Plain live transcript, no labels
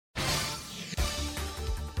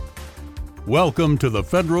Welcome to the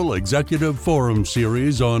Federal Executive Forum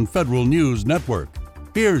series on Federal News Network.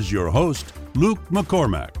 Here's your host, Luke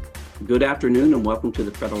McCormack. Good afternoon and welcome to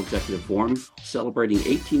the Federal Executive Forum, celebrating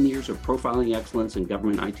 18 years of profiling excellence in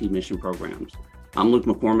government IT mission programs. I'm Luke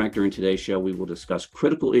McCormack. During today's show, we will discuss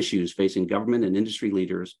critical issues facing government and industry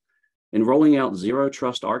leaders in rolling out zero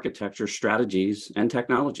trust architecture strategies and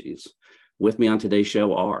technologies. With me on today's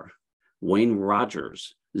show are Wayne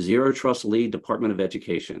Rogers, Zero Trust Lead, Department of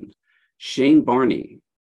Education; Shane Barney,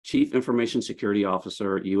 Chief Information Security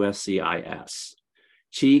Officer, USCIS;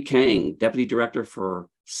 Chi Kang, Deputy Director for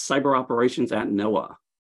Cyber Operations at NOAA;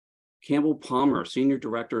 Campbell Palmer, Senior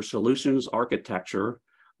Director, Solutions Architecture,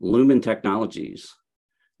 Lumen Technologies;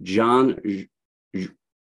 John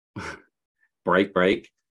Dvorak,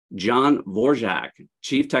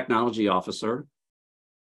 Chief Technology Officer,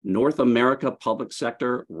 North America Public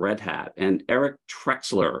Sector, Red Hat; and Eric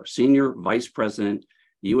Trexler, Senior Vice President,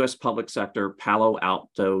 U.S. Public Sector, Palo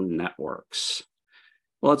Alto Networks.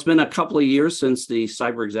 Well, it's been a couple of years since the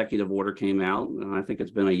Cyber Executive Order came out, and I think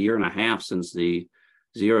it's been a year and a half since the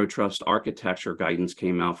Zero Trust Architecture guidance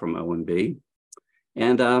came out from OMB.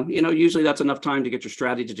 And, usually that's enough time to get your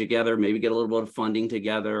strategy together, maybe get a little bit of funding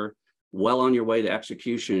together, well on your way to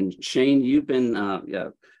execution. Shane, you've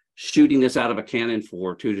been shooting this out of a cannon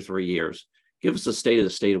for 2 to 3 years. Give us a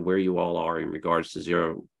state of where you all are in regards to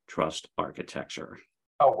zero trust architecture.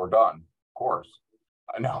 Oh, we're done, of course.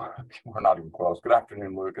 I know, we're not even close. Good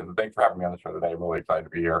afternoon, Luke, and thanks for having me on the show today. I'm really excited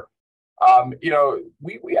to be here.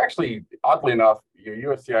 We actually, oddly enough,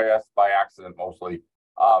 USCIS by accident mostly,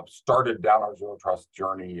 started down our zero trust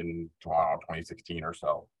journey in 2016 or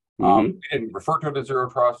so. We didn't refer to it as zero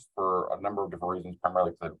trust for a number of different reasons,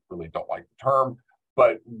 primarily because I really don't like the term.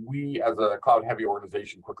 But we, as a cloud-heavy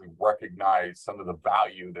organization, quickly recognized some of the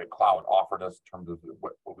value that cloud offered us in terms of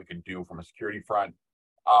what we could do from a security front,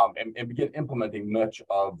 and begin implementing much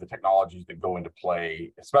of the technologies that go into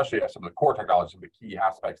play, especially as some of the core technologies, some of the key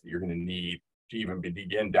aspects that you're going to need to even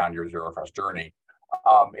begin down your zero trust journey.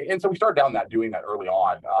 And so we started doing that early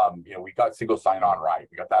on. We got single sign-on right.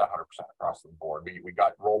 We got that 100% across the board. We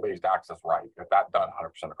got role-based access right. We got that done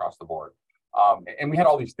 100% across the board. And we had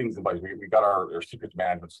all these things in place. We got our secrets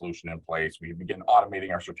management solution in place. We began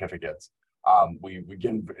automating our certificates. We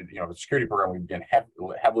begin, the security program, we began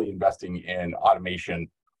heavily investing in automation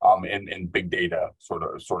and big data sort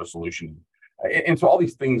of solution. And so all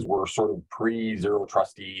these things were sort of pre-zero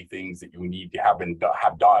trusty things that you need to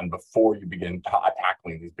have done before you begin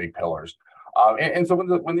tackling these big pillars. And so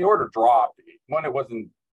when the order dropped, one, it wasn't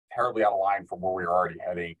terribly out of line from where we were already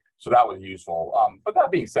heading, so that was useful. But that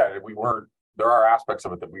being said, there are aspects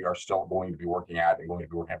of it that we are still going to be working at and going to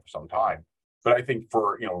be working at for some time. But I think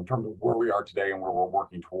in terms of where we are today and where we're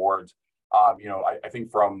working towards, I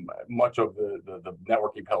think from much of the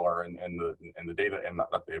networking pillar and the data and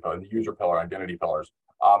the user pillar, identity pillars,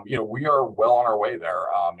 we are well on our way there.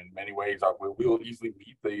 In many ways, we will easily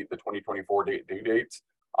meet the 2024 due dates.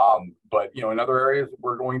 But in other areas,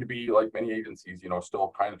 we're going to be like many agencies,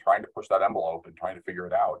 still kind of trying to push that envelope and trying to figure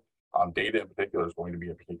it out. Data in particular is going to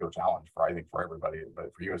be a particular challenge for everybody, but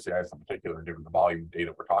for USCIS in particular, given the volume of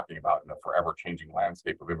data we're talking about in the forever changing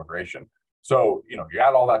landscape of immigration. So, you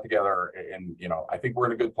add all that together and, I think we're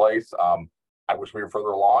in a good place. I wish we were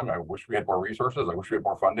further along. I wish we had more resources. I wish we had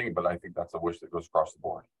more funding, but I think that's a wish that goes across the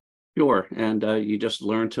board. Sure. And you just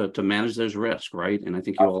learn to manage those risks, right? And I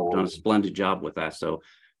think you all have done a splendid job with that. So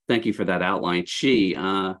thank you for that outline. Chi,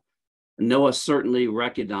 NOAA certainly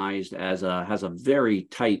recognized has a very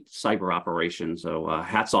tight cyber operation. So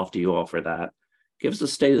hats off to you all for that. Give us a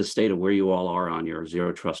state of where you all are on your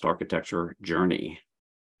zero trust architecture journey.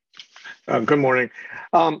 Good morning.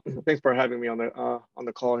 Thanks for having me on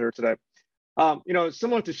the call here today.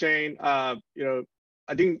 Similar to Shane, I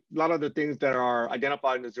think a lot of the things that are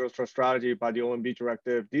identified in the zero trust strategy by the OMB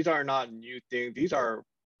directive, these are not new things. These are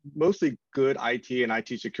mostly good IT and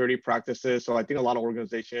IT security practices. So I think a lot of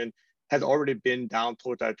organization has already been down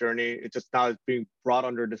towards that journey. It's just now being brought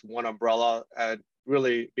under this one umbrella and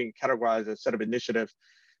really being categorized as a set of initiatives.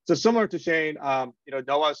 So similar to Shane,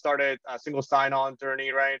 NOAA started a single sign-on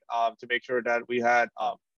journey, right, to make sure that we had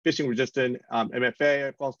phishing-resistant MFA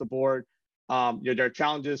across the board. There are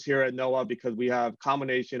challenges here at NOAA because we have a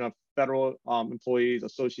combination of federal employees,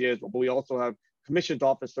 associates, but we also have commissioned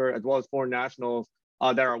officers as well as foreign nationals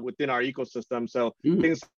that are within our ecosystem. So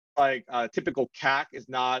things like typical CAC is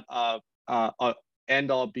not a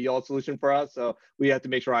end-all be-all solution for us. So we have to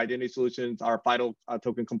make sure our identity solutions are FIDO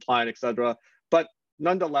token compliant, et cetera. But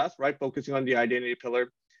nonetheless, right, focusing on the identity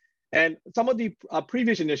pillar, And some of the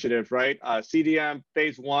previous initiatives, right? CDM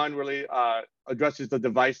phase 1 really addresses the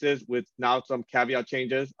devices with now some caveat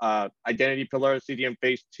changes. Identity pillar, CDM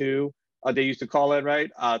phase 2, they used to call it, right?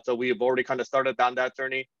 So we have already kind of started down that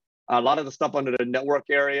journey. A lot of the stuff under the network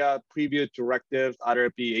area, previous directives, either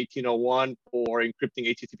it be 1801 for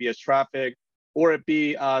encrypting HTTPS traffic, or it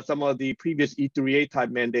be some of the previous E3A type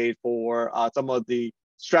mandate for some of the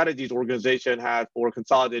strategies organization had for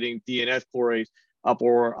consolidating DNS queries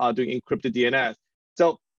for doing encrypted DNS.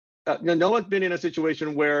 So NOAA's been in a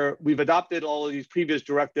situation where we've adopted all of these previous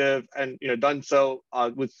directives and done so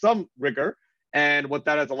with some rigor. And what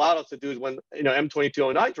that has allowed us to do is when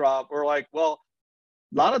M2209 dropped, we're like, well,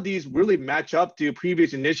 a lot of these really match up to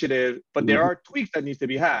previous initiatives, but there are tweaks that needs to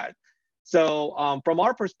be had. So from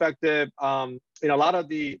our perspective, a lot of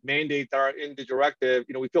the mandates that are in the directive,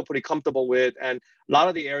 we feel pretty comfortable with, and a lot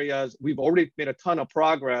of the areas we've already made a ton of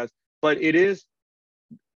progress, but it is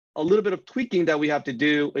a little bit of tweaking that we have to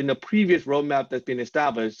do in the previous roadmap that's been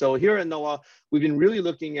established. So here at NOAA, we've been really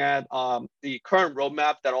looking at the current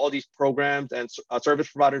roadmap that all these programs and service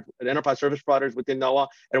providers and enterprise service providers within NOAA,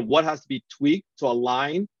 and what has to be tweaked to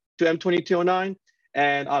align to M2209.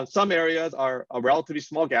 And some areas are relatively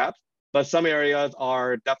small gaps, but some areas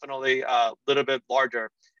are definitely a little bit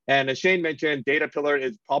larger. And as Shane mentioned, data pillar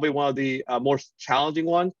is probably one of the most challenging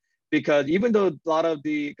ones, because even though a lot of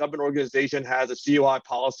the government organization has a COI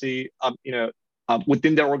policy,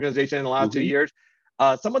 within their organization in the last 2 years,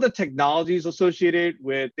 some of the technologies associated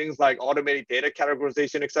with things like automated data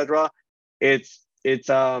categorization, et cetera, it's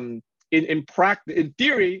in practice, in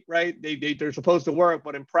theory, right? They're supposed to work,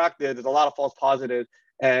 but in practice, there's a lot of false positives,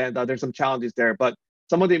 and there's some challenges there. But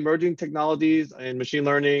some of the emerging technologies in machine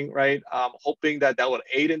learning, right? Hoping that would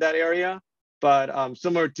aid in that area. But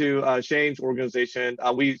similar to Shane's organization,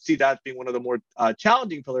 we see that being one of the more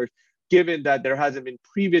challenging pillars, given that there hasn't been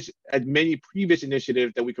many previous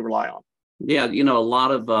initiatives that we could rely on. Yeah, a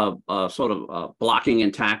lot of sort of blocking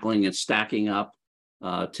and tackling and stacking up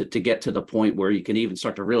to get to the point where you can even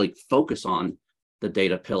start to really focus on the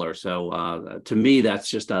data pillar. So to me, that's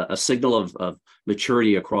just a signal of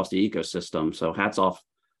maturity across the ecosystem. So hats off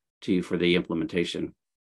to you for the implementation.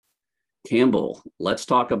 Campbell, let's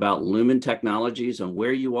talk about Lumen Technologies and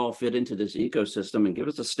where you all fit into this ecosystem, and give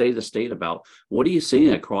us a state of the state about what are you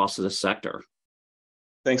seeing across the sector?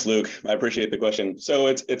 Thanks, Luke. I appreciate the question. So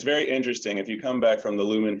it's very interesting. If you come back from the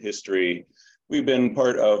Lumen history, we've been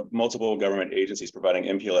part of multiple government agencies providing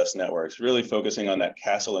MPLS networks, really focusing on that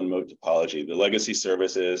castle and moat topology, the legacy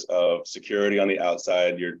services of security on the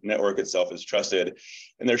outside. Your network itself is trusted,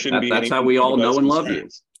 and there shouldn't be any. That's how we all know and love you.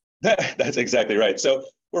 That's exactly right. So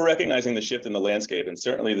we're recognizing the shift in the landscape, and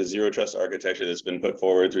certainly the zero trust architecture that's been put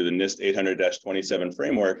forward through the NIST 800-27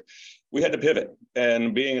 framework. We had to pivot,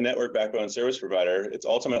 and being a network backbone service provider, it's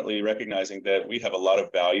ultimately recognizing that we have a lot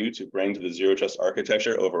of value to bring to the zero trust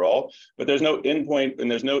architecture overall, but there's no endpoint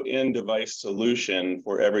and there's no end device solution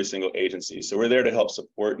for every single agency. So we're there to help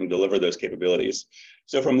support and deliver those capabilities.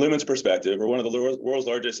 So from Lumen's perspective, we're one of the world's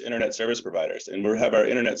largest internet service providers, and we have our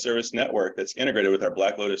internet service network that's integrated with our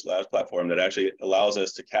Black Lotus Labs platform that actually allows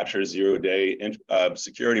us to capture zero-day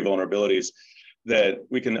security vulnerabilities that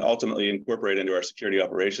we can ultimately incorporate into our security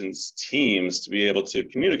operations teams to be able to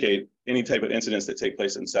communicate any type of incidents that take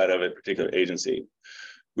place inside of a particular agency.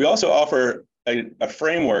 We also offer a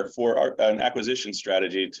framework for an acquisition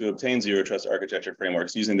strategy to obtain zero trust architecture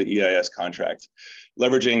frameworks using the EIS contract,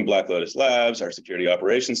 leveraging Black Lotus Labs, our security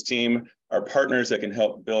operations team, our partners that can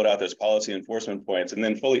help build out those policy enforcement points, and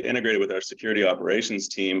then fully integrated with our security operations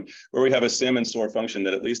team, where we have a SIM and SOAR function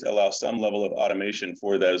that at least allows some level of automation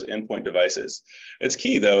for those endpoint devices. It's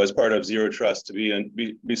key, though, as part of zero trust to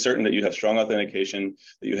be certain that you have strong authentication,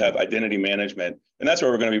 that you have identity management, and that's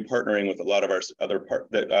where we're going to be partnering with a lot of our other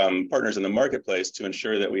partners in the marketplace to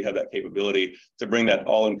ensure that we have that capability to bring that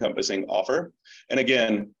all-encompassing offer. And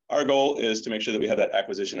again, our goal is to make sure that we have that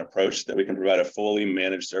acquisition approach, that we can provide a fully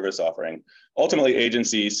managed service offering. Ultimately,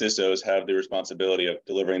 agency CISOs have the responsibility of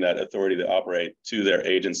delivering that authority to operate to their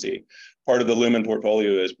agency. Part of the Lumen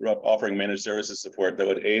portfolio is offering managed services support that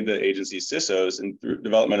would aid the agency CISOs in the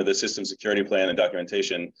development of the system security plan and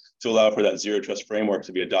documentation to allow for that zero trust framework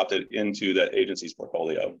to be adopted into that agency's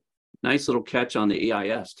portfolio. Nice little catch on the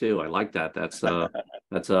EIS too. I like that. That's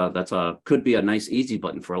could be a nice easy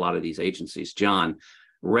button for a lot of these agencies. John,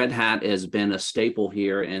 Red Hat has been a staple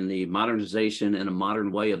here in the modernization in a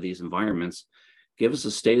modern way of these environments. Give us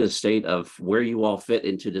a state of where you all fit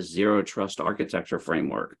into this zero trust architecture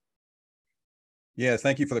framework. Yeah,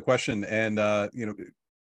 thank you for the question. And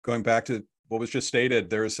going back to what was just stated,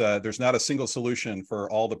 there's not a single solution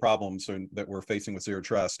for all the problems that we're facing with zero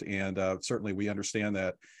trust, and certainly we understand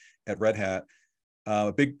that. at Red Hat.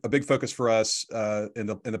 A big focus for us in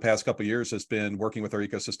the past couple of years has been working with our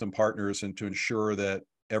ecosystem partners and to ensure that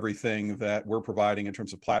everything that we're providing in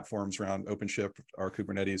terms of platforms around OpenShift, our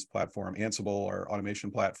Kubernetes platform, Ansible, our automation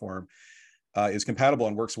platform, is compatible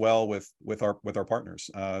and works well with our partners.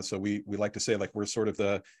 So we like to say, like, we're sort of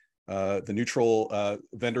the neutral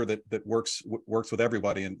vendor that works with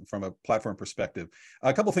everybody, and from a platform perspective.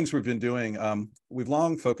 A couple of things we've been doing. We've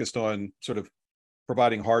long focused on sort of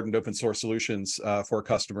providing hardened open source solutions for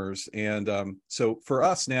customers. And so for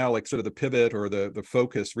us now, like, sort of the pivot or the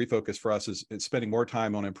refocus for us is spending more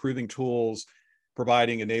time on improving tools,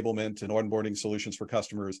 providing enablement and onboarding solutions for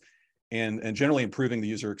customers, and generally improving the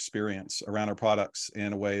user experience around our products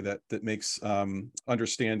in a way that makes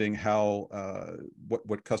understanding how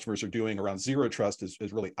what customers are doing around zero trust is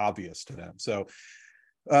really obvious to them. So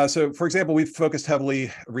for example, we've focused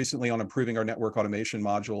heavily recently on improving our network automation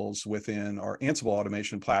modules within our Ansible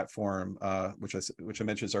automation platform, which I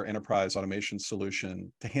mentioned is our enterprise automation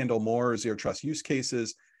solution, to handle more zero trust use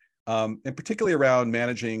cases, and particularly around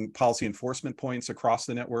managing policy enforcement points across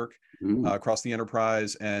the network, across the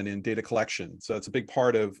enterprise, and in data collection. So it's a big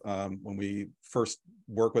part of when we first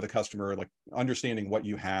work with a customer, like understanding what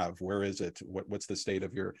you have, where is it, what's the state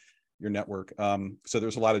of your network. So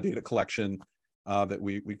there's a lot of data collection that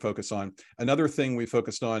we focus on. Another thing we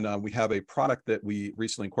focused on, we have a product that we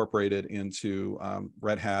recently incorporated into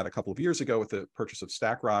Red Hat a couple of years ago with the purchase of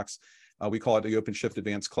StackRox. We call it the OpenShift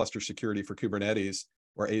Advanced Cluster Security for Kubernetes,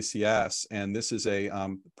 or ACS. And this is a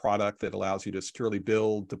product that allows you to securely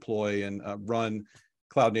build, deploy, and run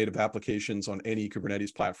cloud native applications on any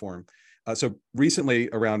Kubernetes platform. So recently,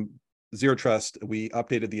 around Zero Trust, we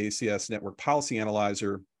updated the ACS Network Policy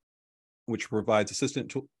Analyzer, which provides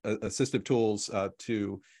assistive tools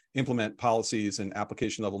to implement policies and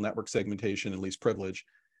application level network segmentation and least privilege.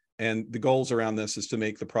 And the goals around this is to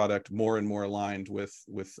make the product more and more aligned with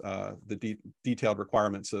the detailed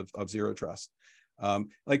requirements of Zero Trust.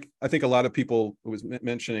 Like, I think a lot of people was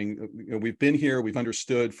mentioning, we've been here, we've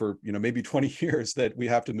understood for maybe 20 years that we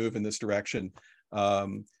have to move in this direction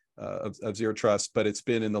of Zero Trust, but it's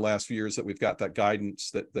been in the last few years that we've got that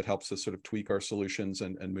guidance that helps us sort of tweak our solutions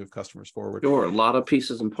and move customers forward. Sure, a lot of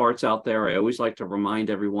pieces and parts out there. I always like to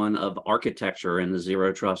remind everyone of architecture in the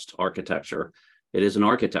Zero Trust architecture. It is an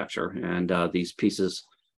architecture, and these pieces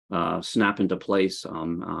snap into place,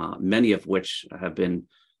 many of which have been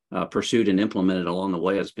pursued and implemented along the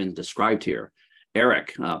way as been described here.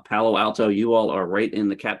 Eric, Palo Alto, you all are right in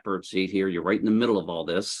the catbird seat here. You're right in the middle of all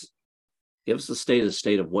this. Give us the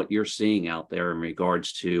state of what you're seeing out there in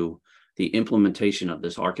regards to the implementation of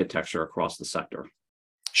this architecture across the sector.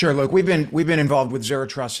 Sure. Look, we've been involved with Zero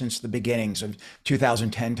Trust since the beginnings of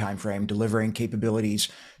 2010 timeframe, delivering capabilities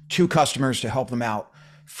to customers to help them out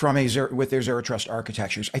with their Zero Trust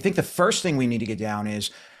architectures. I think the first thing we need to get down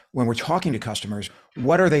is, when we're talking to customers,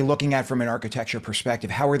 what are they looking at from an architecture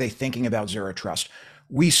perspective? How are they thinking about Zero Trust?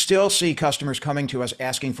 We still see customers coming to us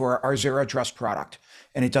asking for our Zero Trust product,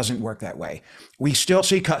 and it doesn't work that way. We still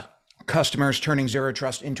see customers turning Zero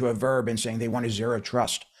Trust into a verb and saying they want to Zero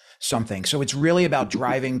Trust something. So it's really about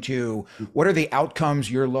driving to what are the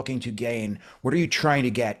outcomes you're looking to gain? What are you trying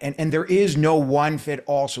to get? And there is no one fit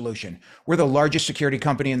all solution. We're the largest security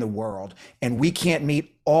company in the world, and we can't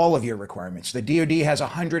meet all of your requirements. The DoD has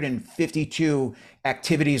 152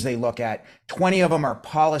 activities they look at. 20 of them are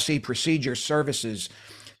policy, procedure, services.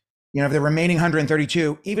 The remaining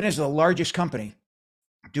 132, even as the largest company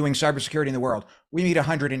doing cybersecurity in the world, we meet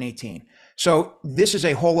 118. So this is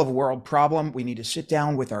a whole of world problem. We need to sit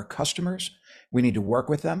down with our customers. We need to work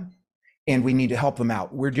with them, and we need to help them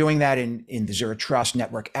out. We're doing that in the Zero Trust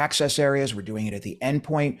network access areas. We're doing it at the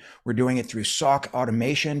endpoint. We're doing it through SOC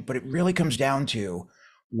automation, but it really comes down to,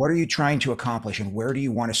 what are you trying to accomplish, and where do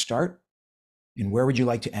you want to start, and where would you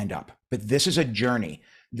like to end up? But this is a journey.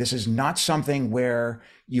 This is not something where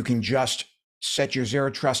you can just set your Zero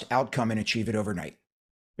Trust outcome and achieve it overnight.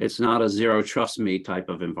 It's not a Zero Trust me type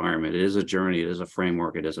of environment. It is a journey. It is a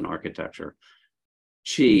framework. It is an architecture.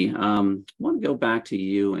 Chi, I want to go back to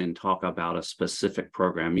you and talk about a specific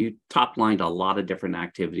program. You top-lined a lot of different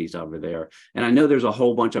activities over there, and I know there's a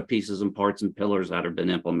whole bunch of pieces and parts and pillars that have been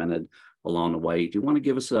implemented along the way. Do you want to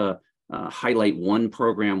give us a highlight one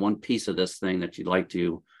program, one piece of this thing that you'd like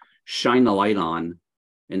to shine the light on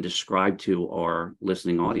and describe to our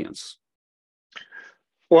listening audience?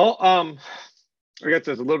 Well, I guess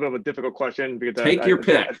it's a little bit of a difficult question because take your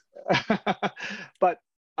pick. But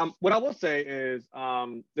what I will say is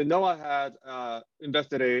the NOAA had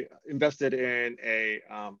invested in a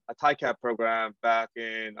TICAP program back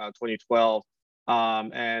in 2012,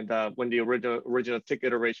 and when the original TIC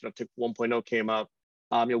iteration of TIC 1.0 came up,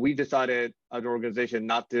 we decided as an organization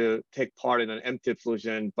not to take part in an MTIP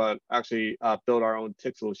solution, but actually build our own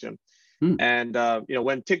TIC solution. And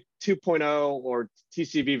when TIC 2.0 or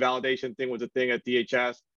TCV validation thing was a thing at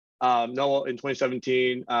DHS, NOAA in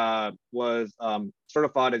 2017 was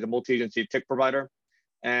certified as a multi-agency TIC provider.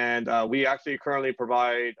 And we actually currently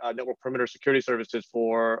provide network perimeter security services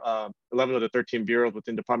for 11 of the 13 bureaus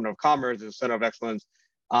within the Department of Commerce as a center of excellence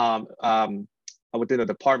within the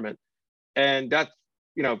department. And that's,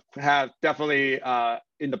 has definitely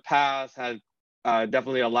in the past has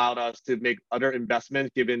definitely allowed us to make other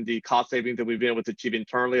investments given the cost savings that we've been able to achieve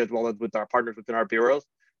internally as well as with our partners within our bureaus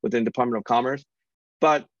within the Department of Commerce.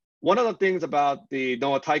 But one of the things about the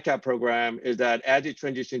NOAA TICAP program is that as it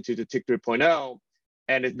transitions to the TIC 3.0,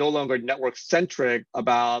 and it's no longer network centric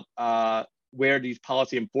about where these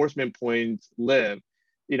policy enforcement points live.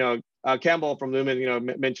 Campbell from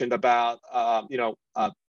Lumen, mentioned about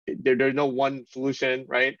there's no one solution,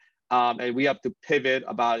 right? And we have to pivot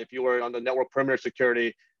about if you were on the network perimeter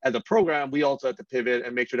security as a program, we also have to pivot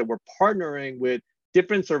and make sure that we're partnering with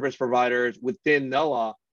different service providers within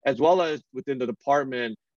NOAA as well as within the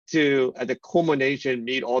department to, as a culmination,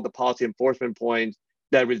 meet all the policy enforcement points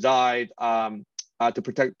that reside to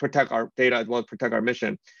protect our data as well as protect our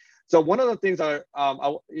mission. So one of the things that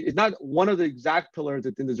it's not one of the exact pillars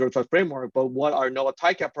within the Zero Trust framework, but what our NOAA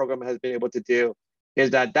TICAP program has been able to do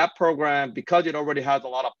is that program, because it already has a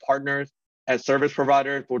lot of partners as service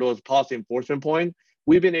providers for those policy enforcement points,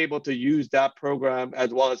 we've been able to use that program as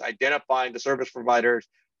well as identifying the service providers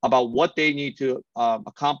about what they need to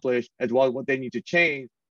accomplish as well as what they need to change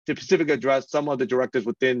to specifically address some of the directives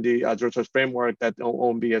within the Zero Trust framework that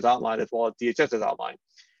OMB has outlined as well as DHS has outlined.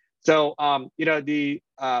 So, one of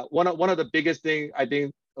the biggest things I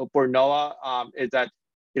think for NOAA is that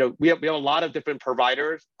we have a lot of different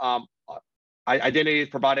providers. Identity is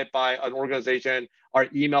provided by an organization. Our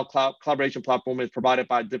email collaboration platform is provided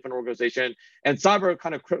by a different organization, and cyber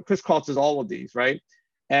kind of crisscrosses all of these, right?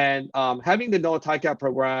 And having the NOAA TICAP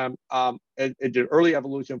program is an early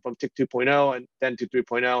evolution from TIC 2.0 and then to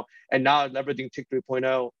 3.0, and now leveraging TIC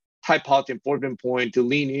 3.0 type policy enforcement point to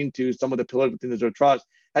lean into some of the pillars within the Zero Trust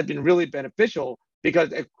has been really beneficial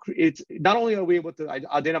because it's not only are we able to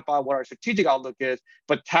identify what our strategic outlook is,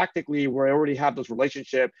 but tactically we already have those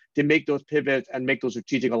relationships to make those pivots and make those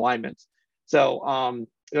strategic alignments. So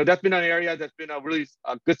that's been an area that's been a really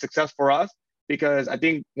good success for us, because I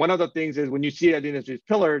think one of the things is when you see these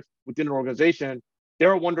pillars within an organization,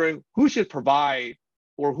 they're wondering who should provide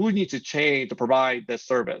or who needs to change to provide this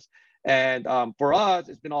service. And for us,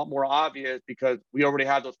 it's been a lot more obvious because we already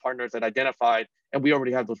have those partners that identified, and we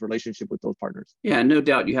already have those relationships with those partners. Yeah, no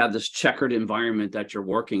doubt you have this checkered environment that you're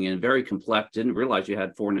working in, very complex. Didn't realize you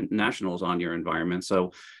had foreign nationals on your environment.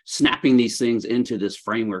 So snapping these things into this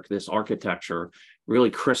framework, this architecture, really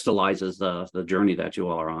crystallizes the journey that you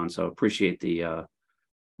all are on. So appreciate the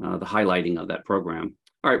highlighting of that program.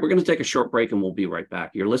 All right, we're going to take a short break and we'll be right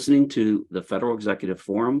back. You're listening to the Federal Executive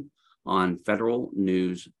Forum on Federal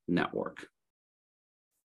News Network.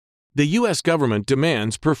 The U.S. government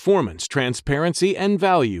demands performance, transparency, and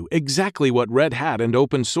value, exactly what Red Hat and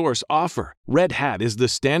open source offer. Red Hat is the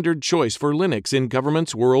standard choice for Linux in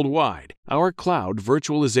governments worldwide. Our cloud,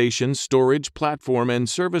 virtualization, storage, platform, and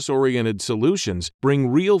service-oriented solutions bring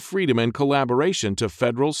real freedom and collaboration to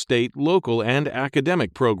federal, state, local, and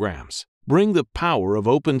academic programs. Bring the power of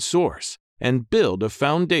open source and build a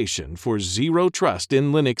foundation for zero trust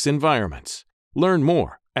in Linux environments. Learn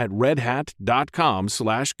more at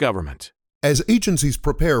redhat.com/government. As agencies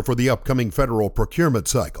prepare for the upcoming federal procurement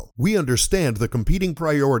cycle, we understand the competing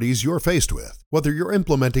priorities you're faced with. Whether you're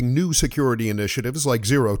implementing new security initiatives like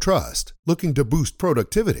Zero Trust, looking to boost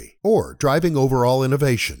productivity, or driving overall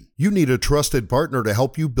innovation, you need a trusted partner to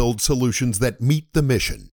help you build solutions that meet the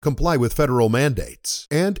mission, comply with federal mandates,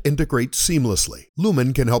 and integrate seamlessly.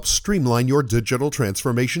 Lumen can help streamline your digital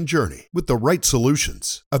transformation journey with the right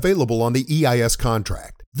solutions. Available on the EIS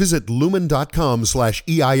contract. Visit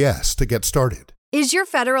lumen.com/EIS to get started. Is your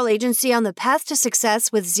federal agency on the path to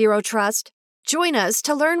success with Zero Trust? Join us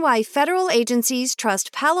to learn why federal agencies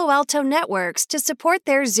trust Palo Alto Networks to support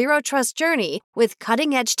their Zero Trust journey with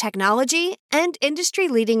cutting-edge technology and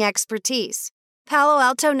industry-leading expertise. Palo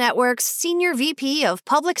Alto Networks' Senior VP of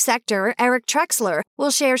Public Sector, Eric Trexler,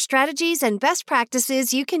 will share strategies and best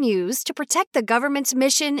practices you can use to protect the government's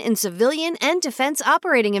mission in civilian and defense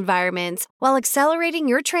operating environments while accelerating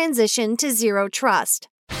your transition to Zero Trust.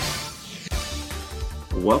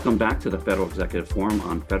 Welcome back to the Federal Executive Forum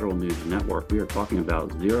on Federal News Network. We are talking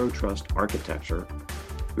about Zero Trust architecture.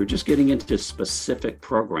 We're just getting into specific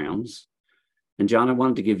programs. And John, I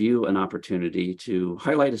wanted to give you an opportunity to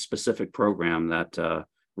highlight a specific program that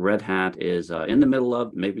Red Hat is in the middle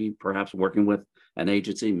of, maybe perhaps working with an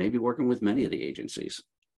agency, maybe working with many of the agencies.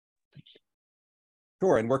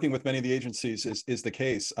 Sure, and working with many of the agencies is the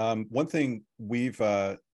case. One thing we've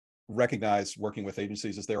recognized working with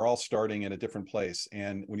agencies is they're all starting in a different place.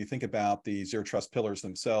 And when you think about the Zero Trust pillars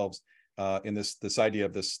themselves, in this idea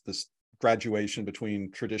of this graduation between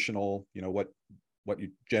traditional, what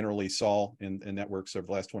you generally saw in networks over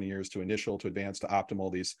the last 20 years, to initial, to advanced, to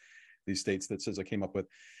optimal, these states that CISA came up with.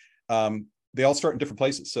 They all start in different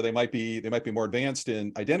places. So they might be more advanced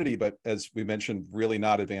in identity, but as we mentioned, really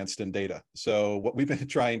not advanced in data. So what we've been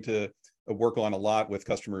trying to work on a lot with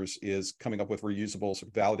customers is coming up with reusable, sort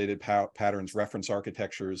of validated patterns, reference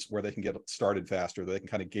architectures, where they can get started faster, they can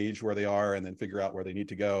kind of gauge where they are and then figure out where they need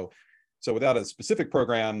to go. So without a specific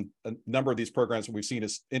program, a number of these programs what we've seen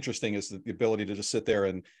is interesting is the ability to just sit there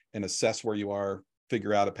and assess where you are,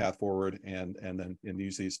 figure out a path forward, and then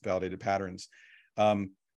use these validated patterns.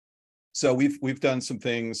 So we've done some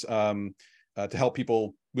things to help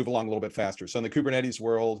people move along a little bit faster. So in the Kubernetes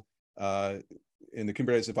world, in the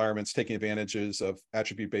Kubernetes environments, taking advantages of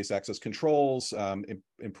attribute-based access controls,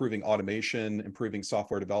 improving automation, improving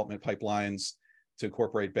software development pipelines to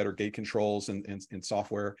incorporate better gate controls in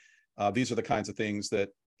software. These are the kinds of things that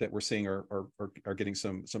we're seeing are getting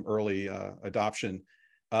some early adoption.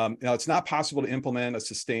 Now, it's not possible to implement a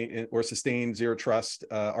sustained Zero Trust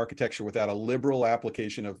architecture without a liberal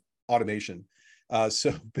application of automation. So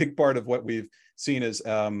a big part of what we've seen is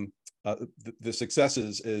the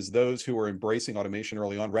successes is those who are embracing automation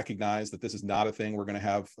early on recognize that this is not a thing we're going to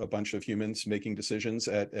have a bunch of humans making decisions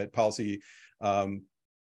at policy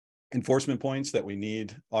enforcement points, that we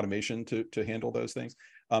need automation to handle those things.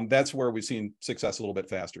 That's where we've seen success a little bit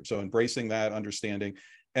faster. So embracing that, understanding,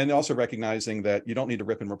 and also recognizing that you don't need to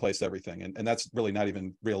rip and replace everything. And that's really not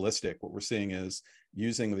even realistic. What we're seeing is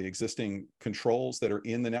using the existing controls that are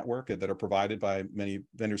in the network and that are provided by many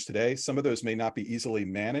vendors today. Some of those may not be easily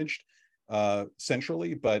managed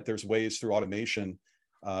centrally, but there's ways through automation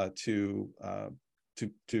to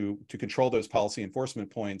control those policy enforcement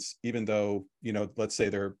points, even though, let's say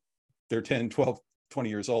they're 10, 12, 20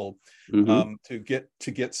 years old, to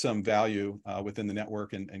get some value within the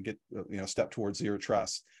network and get step towards Zero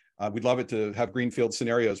Trust. We'd love it to have greenfield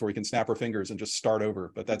scenarios where we can snap our fingers and just start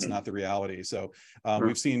over, but that's not the reality. So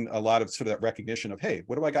we've seen a lot of sort of that recognition of, hey,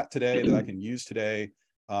 what do I got today that I can use today?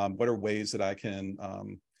 What are ways that I can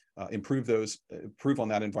improve on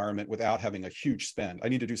that environment without having a huge spend? I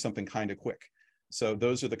need to do something kind of quick. So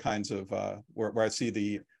those are the kinds of where I see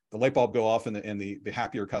the light bulb go off, and the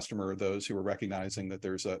happier customer are those who are recognizing that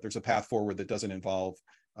there's a path forward that doesn't involve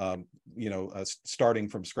starting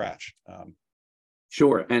from scratch.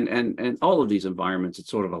 Sure, and all of these environments,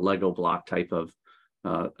 it's sort of a Lego block type of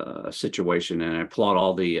situation, and I applaud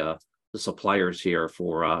all the suppliers here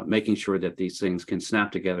for making sure that these things can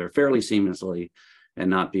snap together fairly seamlessly and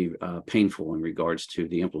not be painful in regards to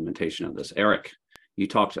the implementation of this. Eric, you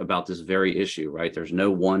talked about this very issue, right? There's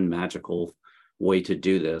no one magical way to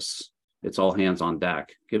do this. It's all hands on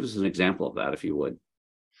deck. Give us an example of that, if you would.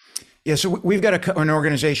 Yeah, so we've got an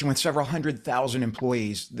organization with several 100,000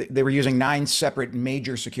 employees. They were using 9 separate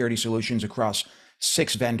major security solutions across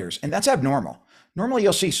 6 vendors, and that's abnormal. Normally,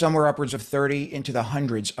 you'll see somewhere upwards of 30 into the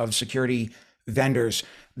hundreds of security vendors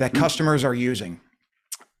that customers are using.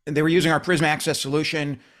 They were using our Prisma Access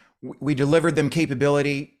solution. We delivered them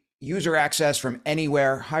capability, user access from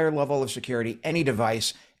anywhere, higher level of security, any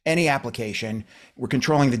device, any application. We're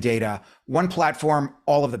controlling the data. One platform,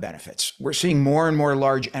 all of the benefits. We're seeing more and more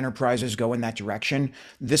large enterprises go in that direction.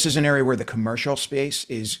 This is an area where the commercial space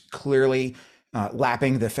is clearly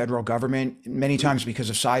lapping the federal government, many times because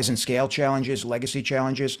of size and scale challenges, legacy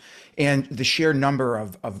challenges, and the sheer number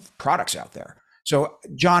of products out there. So,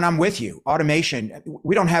 John, I'm with you. Automation,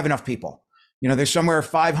 we don't have enough people. There's somewhere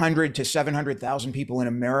 500 to 700,000 people in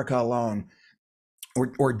America alone,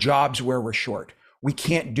 or jobs where we're short. We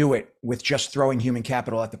can't do it with just throwing human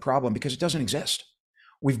capital at the problem because it doesn't exist.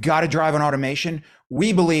 We've got to drive on automation.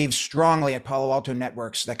 We believe strongly at Palo Alto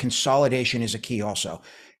Networks that consolidation is a key also.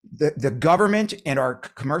 The government and our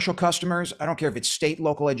commercial customers, I don't care if it's state,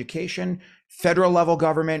 local education, federal level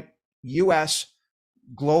government, US,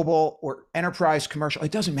 global, or enterprise commercial,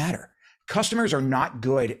 it doesn't matter. Customers are not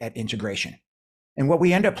good at integration. And what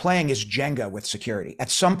we end up playing is Jenga with security.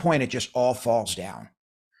 At some point, it just all falls down.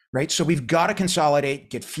 Right? So we've got to consolidate,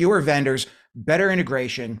 get fewer vendors, better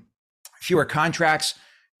integration, fewer contracts,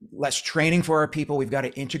 less training for our people. We've got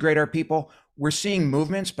to integrate our people. We're seeing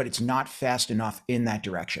movements, but it's not fast enough in that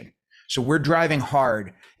direction. So we're driving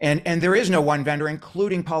hard, and there is no one vendor,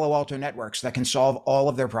 including Palo Alto Networks, that can solve all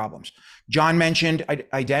of their problems. John mentioned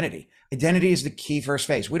identity. Identity is the key first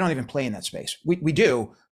phase. We don't even play in that space. We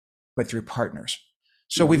do, but through partners.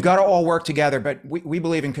 So we've got to all work together, but we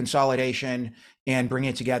believe in consolidation and bringing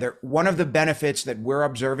it together. One of the benefits that we're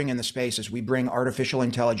observing in the space is we bring artificial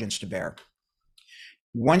intelligence to bear.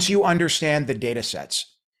 Once you understand the data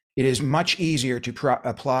sets, it is much easier to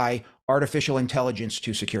apply artificial intelligence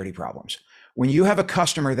to security problems. When you have a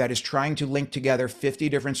customer that is trying to link together 50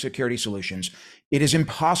 different security solutions, it is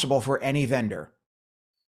impossible for any vendor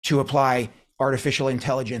to apply artificial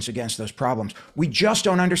intelligence against those problems. We just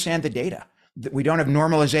don't understand the data. We don't have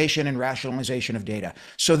normalization and rationalization of data.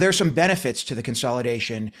 So there's some benefits to the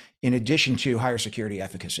consolidation in addition to higher security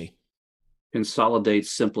efficacy. Consolidate,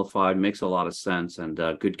 simplify, makes a lot of sense, and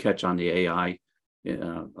good catch on the AI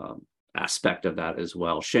aspect of that as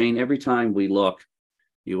well. Shane, every time we look,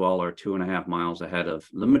 you all are 2.5 miles ahead of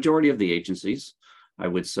the majority of the agencies, I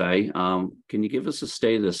would say. Can you give us a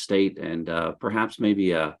state of the state and perhaps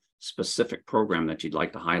maybe a specific program that you'd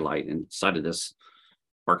like to highlight inside of this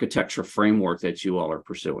architecture framework that you all are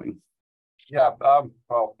pursuing? Yeah,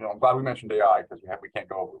 well, I'm glad we mentioned AI, because we can't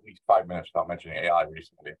go at least 5 minutes without mentioning AI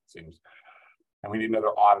recently, it seems. And we need another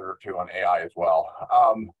audit or two on AI as well.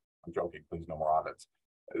 I'm joking, please, no more audits.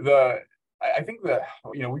 I think that,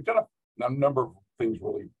 we've done a number of things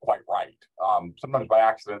really quite right. Sometimes by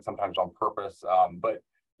accident, sometimes on purpose. But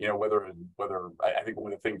whether I think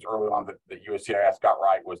one of the things early on that USCIS got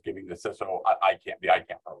right was giving the CISO the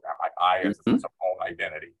ICANN program, I as the CISO own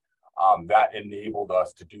identity. That enabled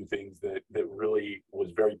us to do things that really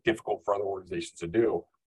was very difficult for other organizations to do.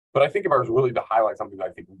 But I think if I was really to highlight something that I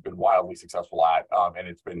think we've been wildly successful at, and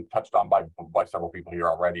it's been touched on by several people here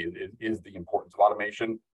already, is the importance of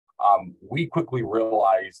automation. We quickly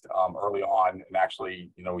realized early on, and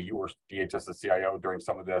actually, you were DHS the CIO during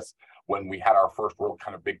some of this, when we had our first real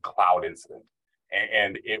kind of big cloud incident.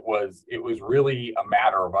 And it was really a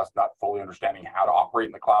matter of us not fully understanding how to operate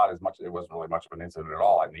in the cloud as much. It wasn't really much of an incident at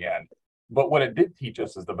all in the end. But what it did teach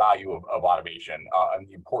us is the value of automation and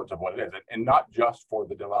the importance of what it is, and not just for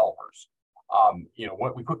the developers.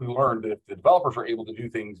 What we quickly learned that if the developers are able to do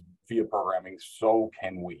things via programming, so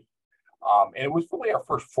can we. And it was really our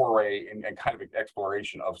first foray in kind of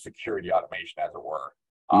exploration of security automation, as it were.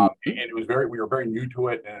 And it was we were very new to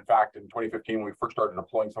it. And in fact, in 2015, when we first started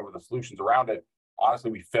deploying some of the solutions around it,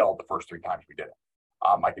 honestly, we failed the first 3 times we did it.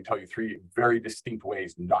 I can tell you 3 very distinct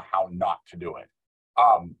ways how not to do it.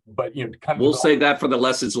 But we'll say that for the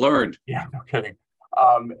lessons learned. Yeah, no kidding.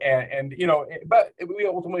 But we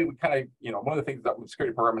ultimately one of the things that with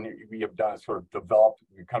security programming we have done is sort of developed,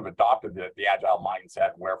 we kind of adopted the agile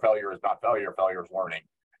mindset, where failure is not failure, failure is learning,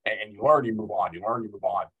 and you learn, you move on, you learn, you move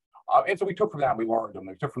on. And so we took from that, and we learned, and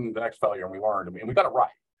we took from the next failure, and we learned, and we got it right.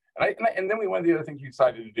 And then one of the other things we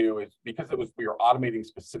decided to do is, because we were automating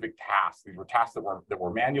specific tasks. These were tasks that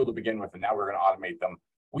were manual to begin with, and now we're going to automate them.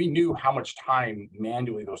 We knew how much time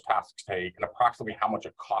manually those tasks take and approximately how much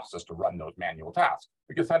it costs us to run those manual tasks,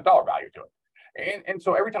 because it had dollar value to it. And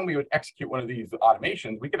so every time we would execute one of these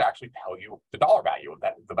automations, we could actually tell you the dollar value of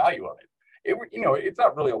that, the value of it. It's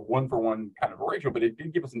not really a 1-for-1 kind of a ratio, but it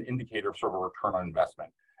did give us an indicator of sort of a return on investment.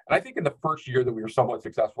 And I think in the first year that we were somewhat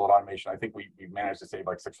successful at automation, I think we managed to save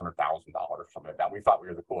like $600,000 or something like that. We thought we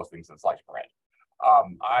were the coolest thing since sliced bread.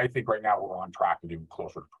 I think right now we're on track to do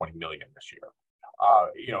closer to 20 million this year.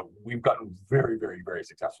 We've gotten very, very, very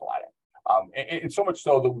successful at it. And so much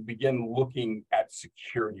so that we begin looking at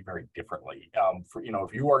security very differently.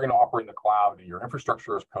 If you are going to operate in the cloud and your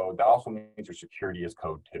infrastructure is code, that also means your security is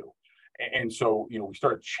code too. And so, we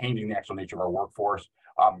started changing the actual nature of our workforce.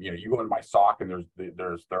 You go into my SOC, and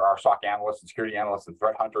there are SOC analysts and security analysts and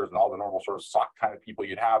threat hunters and all the normal sort of SOC kind of people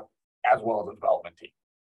you'd have, as well as a development team.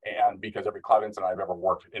 And because every cloud incident I've ever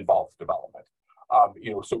worked involves development.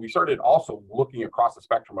 So we started also looking across the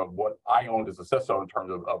spectrum of what I owned as a CISO in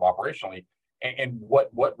terms of operationally, and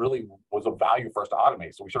what really was of value for us to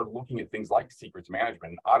automate. So we started looking at things like secrets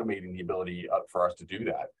management, automating the ability for us to do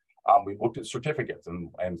that. We looked at certificates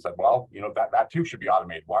and said, well, that too should be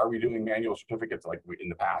automated. Why are we doing manual certificates like in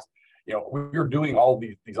the past? We were doing all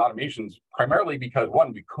these automations primarily because,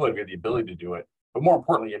 one, we had the ability to do it, but more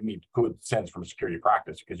importantly, it made good sense from a security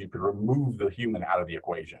practice, because you could remove the human out of the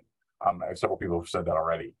equation. Several people have said that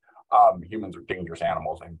already. Humans are dangerous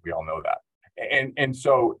animals, and we all know that. And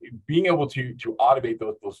so being able to automate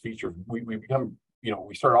those features, we become,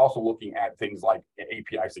 we started also looking at things like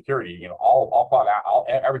API security. All cloud,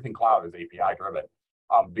 everything cloud is API driven.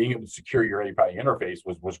 Being able to secure your API interface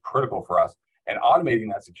was critical for us, and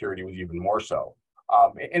automating that security was even more so.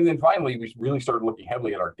 And then finally, we really started looking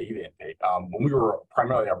heavily at our data intake. When we were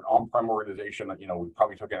primarily an on-prem organization, we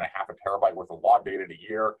probably took in a half a terabyte worth of log data a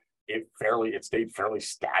year. It stayed fairly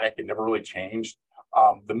static. It never really changed.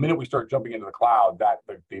 The minute we started jumping into the cloud,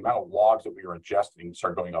 the amount of logs that we were ingesting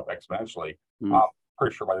started going up exponentially.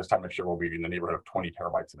 Pretty sure by this time next year we'll be in the neighborhood of 20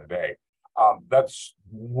 terabytes in a day. That's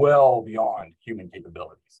well beyond human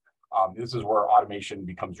capabilities. This is where automation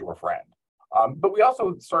becomes your friend. But we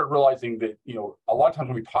also started realizing that a lot of times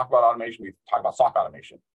when we talk about automation, we talk about SOC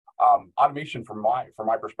automation. Automation, from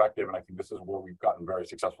my perspective, and I think this is where we've gotten very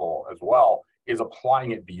successful as well, is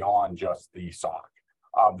applying it beyond just the SOC.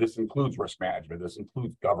 This includes risk management, this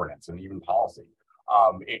includes governance, and even policy.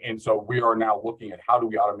 And so we are now looking at how do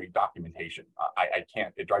we automate documentation. I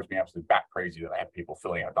can't. It drives me absolutely bat crazy that I have people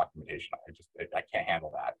filling out documentation. I can't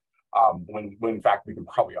handle that. When in fact we can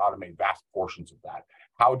probably automate vast portions of that.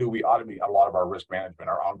 How do we automate a lot of our risk management,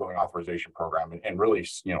 our ongoing authorization program, and really,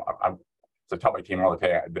 I tell my team all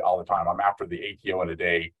the time, I'm after the ATO in a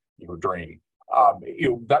day, dream.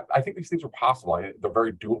 That I think these things are possible. They're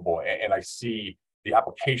very doable, and I see the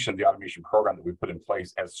application of the automation program that we put in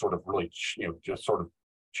place as sort of really, just sort of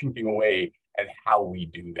chinking away at how we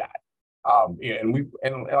do that. And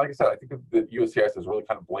like I said, I think that USCIS has really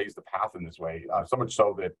kind of blazed the path in this way. So much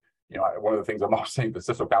so that one of the things I'm always saying to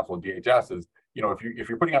the CISO Council and DHS is, if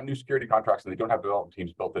you're putting out new security contracts and they don't have development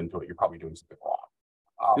teams built into it, you're probably doing something wrong.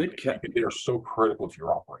 They are so critical to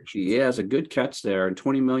your operation. Yeah, it's a good catch there. And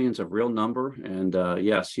 20 million is a real number. And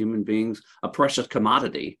yes, human beings, a precious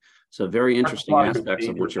commodity. So very interesting aspects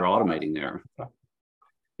of what you're automating there.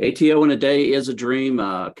 ATO in a day is a dream.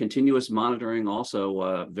 Continuous monitoring, also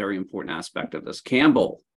a very important aspect of this.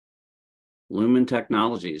 Campbell, Lumen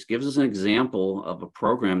Technologies, gives us an example of a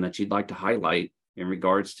program that you'd like to highlight in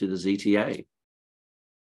regards to the ZTA.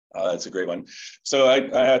 That's a great one. So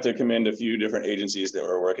I have to commend a few different agencies that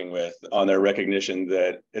we're working with on their recognition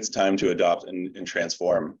that it's time to adopt and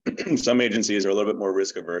transform. Some agencies are a little bit more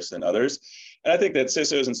risk averse than others. And I think that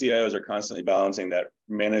CISOs and CIOs are constantly balancing that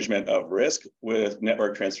management of risk with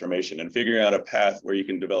network transformation and figuring out a path where you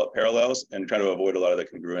can develop parallels and try to avoid a lot of the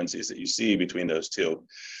congruencies that you see between those two.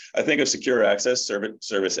 I think of secure access,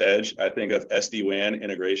 service edge. I think of SD-WAN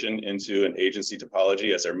integration into an agency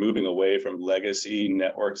topology as they're moving away from legacy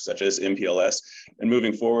networks such as MPLS and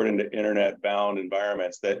moving forward into internet-bound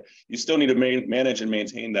environments that you still need to manage and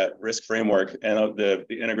maintain that risk framework and the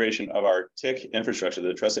integration of our TIC infrastructure,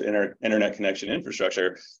 the Trusted Internet Connection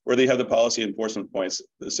infrastructure, where they have the policy enforcement points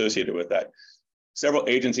associated with that. Several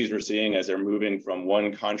agencies we're seeing as they're moving from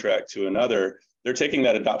one contract to another, they're taking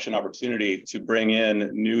that adoption opportunity to bring in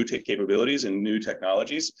new capabilities and new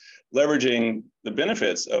technologies, leveraging the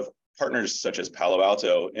benefits of partners such as Palo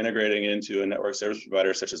Alto, integrating into a network service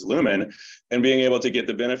provider such as Lumen, and being able to get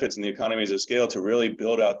the benefits and the economies of scale to really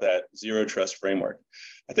build out that zero trust framework.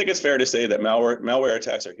 I think it's fair to say that malware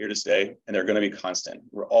attacks are here to stay, and they're going to be constant.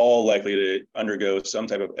 We're all likely to undergo some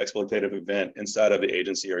type of exploitative event inside of the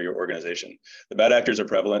agency or your organization. The bad actors are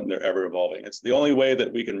prevalent and they're ever evolving. It's the only way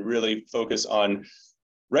that we can really focus on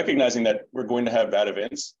recognizing that we're going to have bad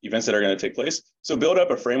events that are going to take place. So build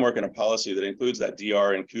up a framework and a policy that includes that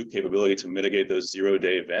DR and COOP capability to mitigate those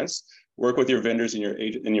zero-day events. Work with your vendors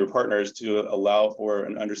and your partners to allow for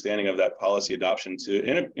an understanding of that policy adoption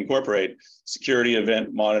to incorporate security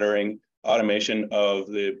event monitoring, automation of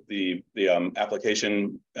the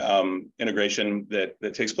application integration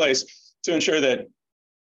that takes place to ensure that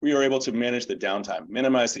we are able to manage the downtime,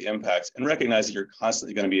 minimize the impacts, and recognize that you're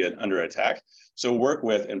constantly going to be under attack. So work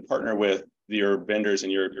with and partner with your vendors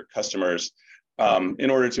and your customers in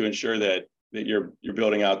order to ensure that you're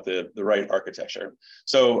building out the right architecture.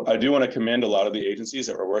 So I do want to commend a lot of the agencies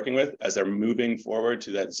that we're working with as they're moving forward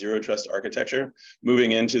to that zero trust architecture,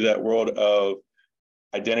 moving into that world of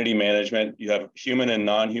identity management. You have human and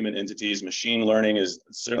non-human entities. Machine learning is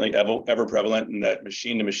certainly ever prevalent, and that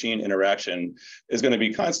machine-to-machine interaction is going to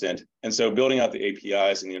be constant. And so building out the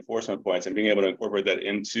APIs and the enforcement points and being able to incorporate that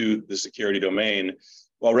into the security domain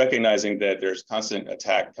while recognizing that there's constant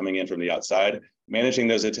attack coming in from the outside, managing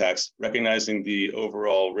those attacks, recognizing the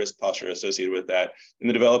overall risk posture associated with that, and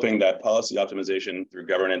then developing that policy optimization through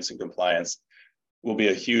governance and compliance will be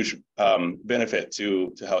a huge benefit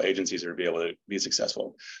to how agencies are able to be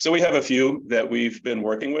successful. So we have a few that we've been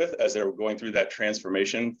working with as they're going through that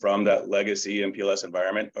transformation from that legacy MPLS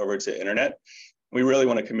environment over to internet. We really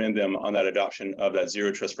want to commend them on that adoption of that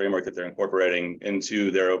zero trust framework that they're incorporating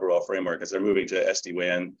into their overall framework as they're moving to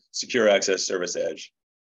SD-WAN, secure access, service edge.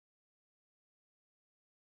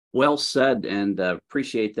 Well said, and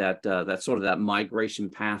appreciate that that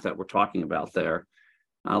migration path that we're talking about there.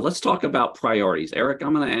 Let's talk about priorities. Eric,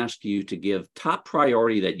 I'm going to ask you to give top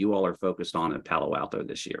priority that you all are focused on at Palo Alto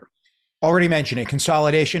this year. Already mentioned it,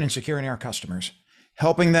 consolidation and securing our customers,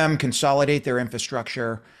 helping them consolidate their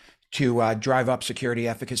infrastructure to drive up security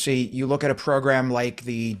efficacy. You look at a program like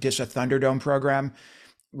the DISA Thunderdome program.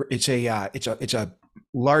 It's a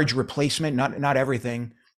large replacement, not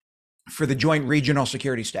everything, for the joint regional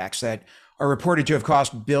security stacks that are reported to have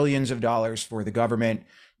cost billions of dollars for the government,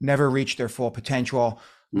 never reached their full potential.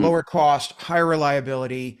 Lower cost, higher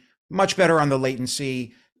reliability, much better on the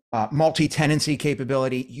latency, multi-tenancy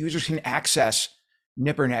capability. Users can access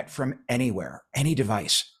NIPRNet from anywhere, any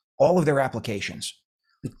device, all of their applications.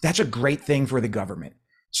 That's a great thing for the government.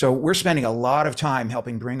 So we're spending a lot of time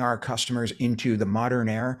helping bring our customers into the modern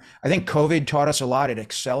era. I think COVID taught us a lot. It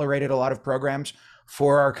accelerated a lot of programs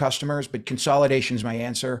for our customers, but consolidation is my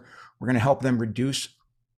answer. We're going to help them reduce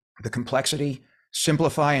the complexity,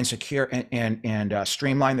 simplify and secure and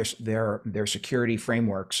streamline their security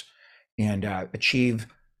frameworks and achieve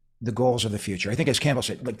the goals of the future. I think, as Campbell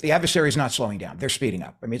said, like, the adversary is not slowing down. They're speeding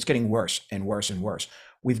up. I mean, it's getting worse and worse and worse.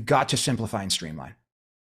 We've got to simplify and streamline.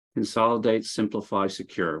 Consolidate, simplify,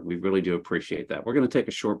 secure. We really do appreciate that. We're going to take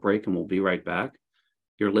a short break and we'll be right back.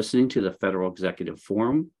 You're listening to the Federal Executive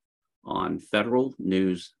Forum on Federal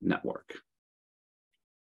News Network.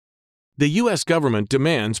 The U.S. government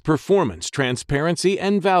demands performance, transparency,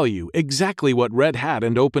 and value, exactly what Red Hat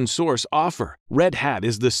and open source offer. Red Hat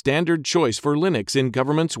is the standard choice for Linux in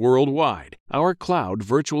governments worldwide. Our cloud,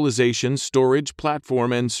 virtualization, storage,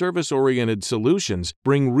 platform, and service-oriented solutions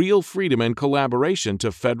bring real freedom and collaboration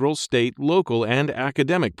to federal, state, local, and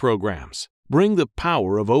academic programs. Bring the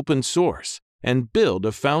power of open source and build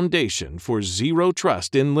a foundation for zero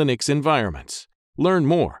trust in Linux environments. Learn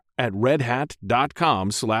more at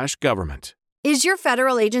redhat.com/government. Is your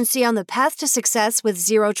federal agency on the path to success with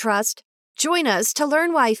Zero Trust? Join us to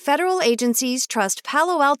learn why federal agencies trust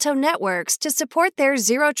Palo Alto Networks to support their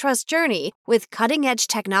Zero Trust journey with cutting-edge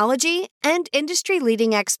technology and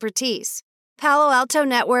industry-leading expertise. Palo Alto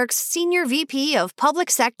Networks Senior VP of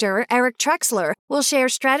Public Sector, Eric Trexler, will share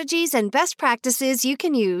strategies and best practices you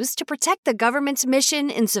can use to protect the government's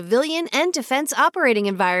mission in civilian and defense operating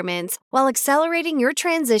environments while accelerating your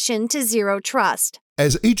transition to Zero Trust.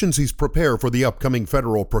 As agencies prepare for the upcoming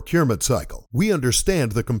federal procurement cycle, we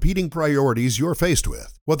understand the competing priorities you're faced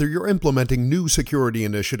with. Whether you're implementing new security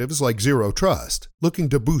initiatives like Zero Trust, looking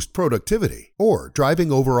to boost productivity, or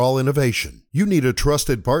driving overall innovation, you need a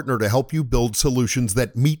trusted partner to help you build solutions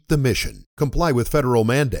that meet the mission, comply with federal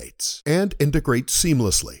mandates, and integrate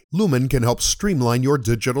seamlessly. Lumen can help streamline your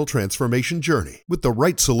digital transformation journey with the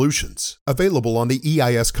right solutions. Available on the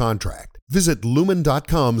EIS contract. Visit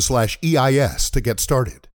lumen.com/EIS to get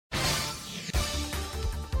started.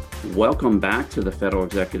 Welcome back to the Federal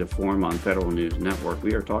Executive Forum on Federal News Network.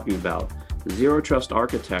 We are talking about Zero Trust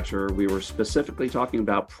architecture. We were specifically talking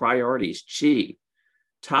about priorities. Chi,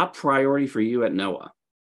 top priority for you at NOAA?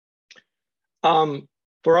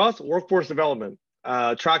 For us, workforce development,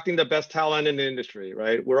 attracting the best talent in the industry,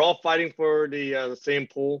 right? We're all fighting for the same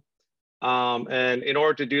pool. And in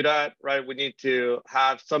order to do that, right, we need to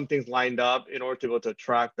have some things lined up in order to be able to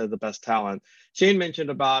attract the best talent. Shane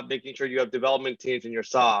mentioned about making sure you have development teams in your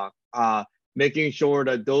SOC, making sure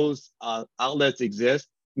that those outlets exist,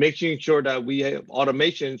 making sure that we have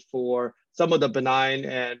automations for some of the benign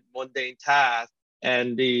and mundane tasks,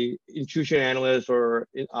 and the intrusion analysts or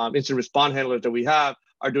incident response handlers that we have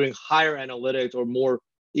are doing higher analytics or more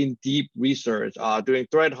in-deep research, doing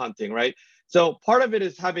threat hunting, right? So part of it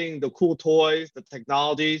is having the cool toys, the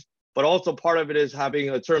technologies, but also part of it is having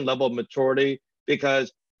a certain level of maturity,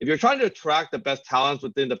 because if you're trying to attract the best talents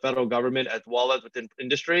within the federal government as well as within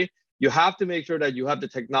industry, you have to make sure that you have the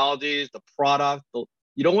technologies, the product.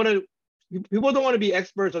 People don't want to be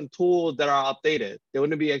experts on tools that are outdated. They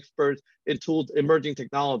want to be experts in tools, emerging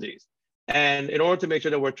technologies. And in order to make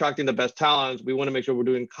sure that we're attracting the best talents, we want to make sure we're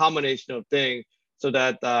doing a combination of things so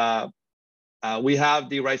that we have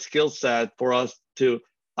the right skill set for us to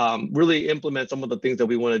really implement some of the things that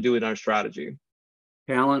we want to do in our strategy.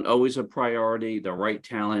 Talent, always a priority. The right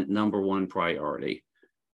talent, number one priority.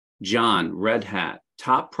 John, Red Hat,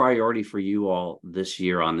 top priority for you all this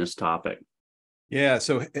year on this topic? Yeah,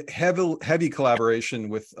 so heavy collaboration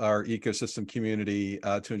with our ecosystem community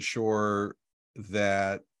to ensure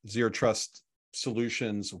that Zero Trust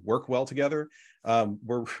solutions work well together.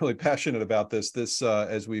 We're really passionate about this.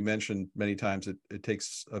 As we mentioned many times, it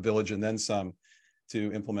takes a village and then some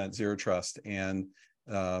to implement Zero Trust. And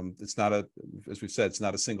it's not as we've said, it's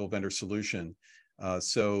not a single vendor solution.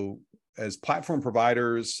 So as platform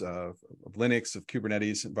providers, Linux, of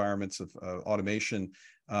Kubernetes environments, of automation.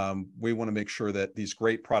 We want to make sure that these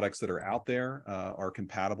great products that are out there are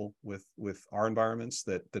compatible with our environments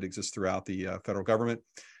that exist throughout the federal government.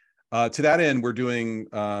 To that end, we're doing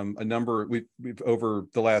a number. We've over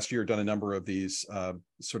the last year done a number of these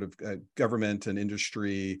sort of government and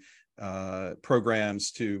industry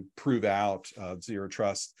programs to prove out zero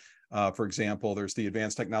trust. For example, there's the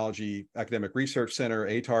Advanced Technology Academic Research Center,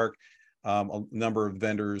 ATARC. A number of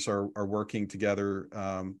vendors are working together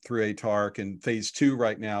through ATARC, and phase 2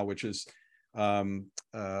 right now, which is a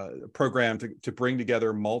program to bring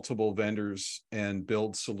together multiple vendors and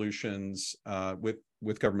build solutions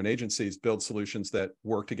with government agencies, build solutions that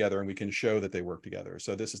work together and we can show that they work together.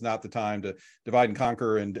 So this is not the time to divide and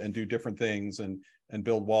conquer and do different things and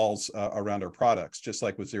build walls around our products. Just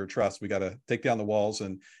like with Zero Trust, we got to take down the walls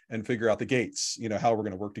and figure out the gates, how we're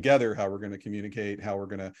going to work together, how we're going to communicate, how we're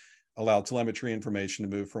going to allow telemetry information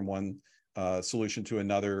to move from one solution to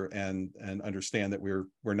another, and understand that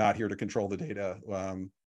we're not here to control the data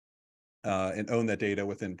and own that data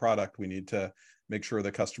within product. We need to make sure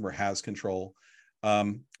the customer has control.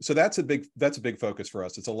 So that's a big focus for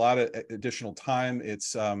us. It's a lot of additional time.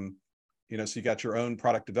 It's so you got your own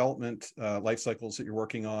product development life cycles that you're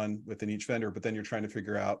working on within each vendor, but then you're trying to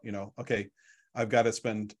figure out, okay, I've got to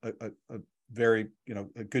spend a very,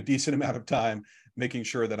 a good decent amount of time making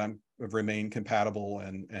sure that I'm remain compatible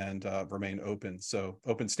and remain open. So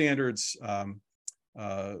open standards,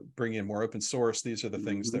 bring in more open source. These are the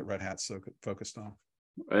things that Red Hat's so focused on.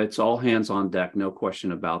 It's all hands on deck, no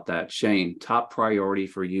question about that. Shane, top priority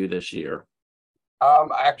for you this year?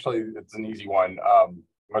 Actually, it's an easy one.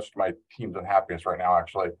 Much to my team's unhappiness right now,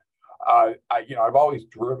 actually. I've always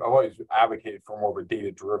advocated for more of a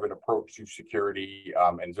data-driven approach to security,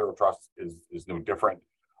 and Zero Trust is no different.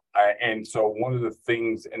 And so one of the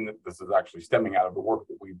things, and this is actually stemming out of the work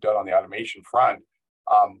that we've done on the automation front,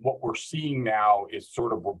 what we're seeing now is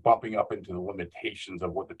sort of we're bumping up into the limitations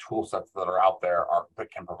of what the tool sets that are out there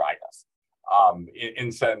that can provide us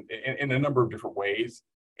in a number of different ways.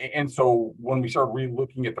 And so when we started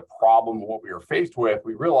re-looking at the problem and what we were faced with,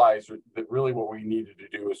 we realized that really what we needed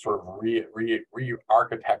to do is sort of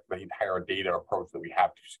re-architect the entire data approach that we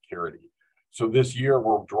have to security. So this year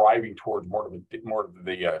we're driving towards more of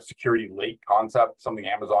the security lake concept, something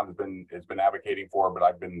Amazon has been advocating for, but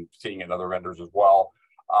I've been seeing in other vendors as well,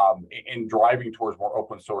 in driving towards more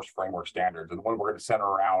open source framework standards. And the one we're going to center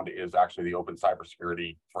around is actually the Open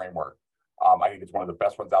Cybersecurity Framework. I think it's one of the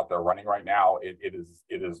best ones out there running right now. It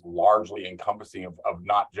is largely encompassing of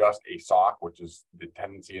not just a SOC, which is the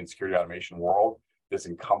tendency in security automation world. This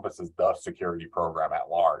encompasses the security program at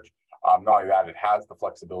large. Not only that, it has the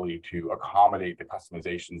flexibility to accommodate the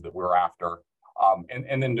customizations that we're after,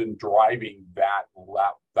 and then driving that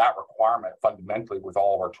requirement fundamentally with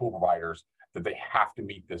all of our tool providers that they have to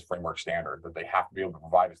meet this framework standard, that they have to be able to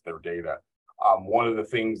provide us their data. One of the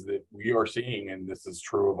things that we are seeing, and this is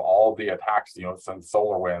true of all the attacks, since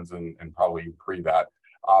SolarWinds and probably pre that,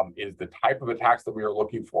 is the type of attacks that we are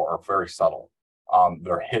looking for are very subtle.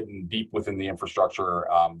 They're hidden deep within the infrastructure.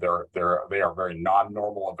 They are very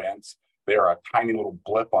non-normal events. They are a tiny little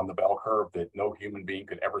blip on the bell curve that no human being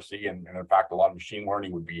could ever see, and in fact, a lot of machine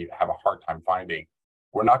learning would have a hard time finding.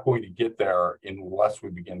 We're not going to get there unless we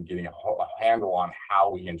begin getting a handle on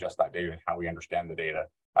how we ingest that data and how we understand the data.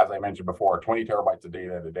 As I mentioned before, 20 terabytes of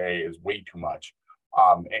data today is way too much.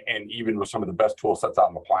 And even with some of the best tool sets out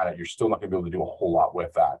on the planet, you're still not going to be able to do a whole lot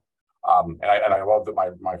with that. And I love that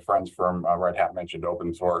my friends from Red Hat mentioned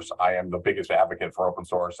open source. I am the biggest advocate for open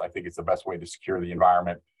source. I think it's the best way to secure the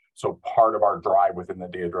environment. So part of our drive within the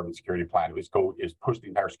data-driven security plan is push the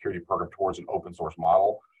entire security program towards an open source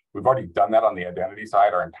model. We've already done that on the identity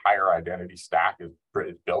side. Our entire identity stack is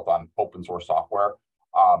built on open source software.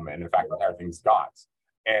 And in fact, the entire thing's GOTS.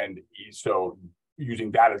 And so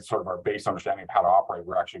using that as sort of our base understanding of how to operate,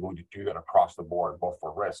 we're actually going to do that across the board, both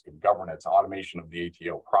for risk and governance, automation of the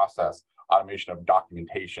ATO process, automation of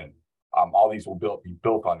documentation. All these will be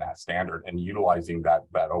built on that standard and utilizing that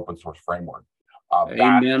open source framework.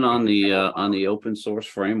 Amen on the open source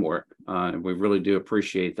framework. We really do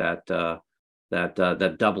appreciate that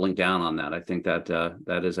doubling down on that. I think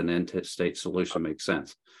that is an end-state solution, makes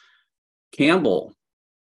sense. Campbell,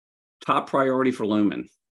 top priority for Lumen.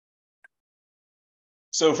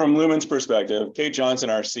 So from Lumen's perspective, Kate Johnson,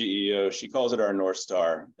 our CEO, she calls it our North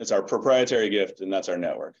Star. It's our proprietary gift, and that's our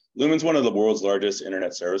network. Lumen's one of the world's largest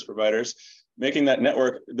internet service providers, making that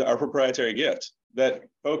network our proprietary gift. That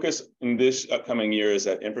focus in this upcoming year is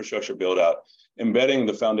that infrastructure build out, embedding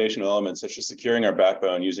the foundational elements such as securing our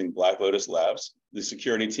backbone using Black Lotus Labs, the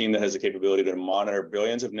security team that has the capability to monitor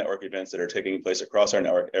billions of network events that are taking place across our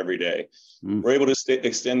network every day. We're able to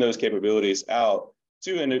extend those capabilities out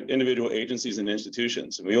to individual agencies and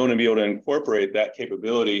institutions. And we want to be able to incorporate that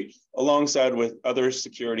capability alongside with other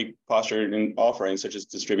security posture and offerings such as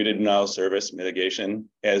distributed denial of service mitigation,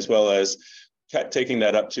 as well as taking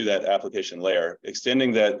that up to that application layer,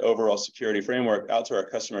 extending that overall security framework out to our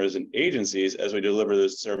customers and agencies as we deliver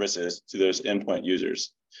those services to those endpoint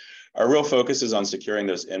users. Our real focus is on securing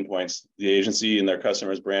those endpoints. The agency and their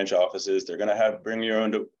customers' branch offices, they're going to have bring your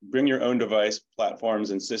own device platforms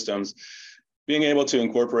and systems, being able to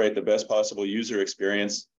incorporate the best possible user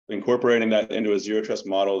experience, incorporating that into a zero trust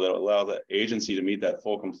model that will allow the agency to meet that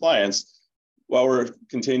full compliance while we're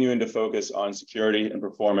continuing to focus on security and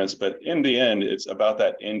performance. But in the end, it's about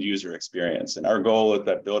that end user experience. And our goal with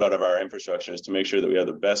that build out of our infrastructure is to make sure that we have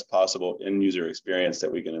the best possible end user experience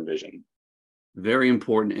that we can envision. Very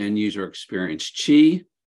important end user experience. Chi,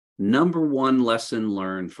 number one lesson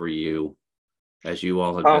learned for you as you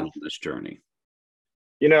all have been on this journey?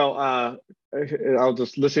 I was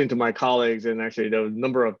just listening to my colleagues, and actually there was a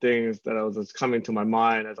number of things that was just coming to my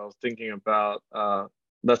mind as I was thinking about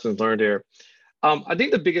lessons learned here. I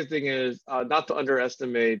think the biggest thing is not to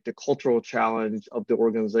underestimate the cultural challenge of the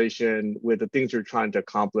organization with the things you're trying to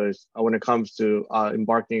accomplish when it comes to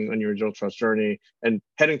embarking on your zero trust journey and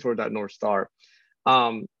heading toward that North Star.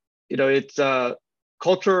 It's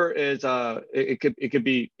culture is it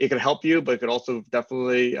could help you, but it could also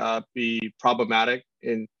definitely be problematic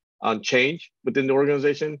on change within the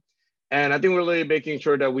organization. And I think we're really making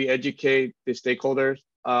sure that we educate the stakeholders,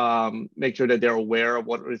 make sure that they're aware of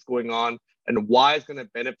what is going on and why it's going to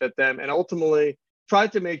benefit them, and ultimately try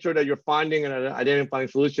to make sure that you're finding and identifying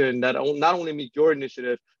solution that not only meet your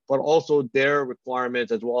initiative, but also their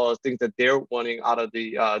requirements, as well as things that they're wanting out of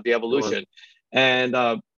the evolution. Sure.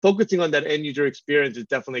 And focusing on that end user experience is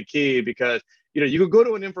definitely key, because you could go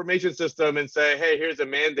to an information system and say, hey, here's a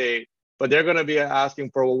mandate, but they're going to be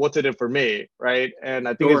asking for, well, what's in it for me, right? And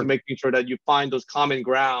I think it's making sure that you find those common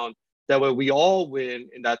ground, that way we all win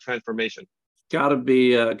in that transformation. Gotta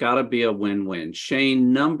be a win-win.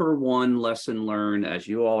 Shane, number one lesson learned as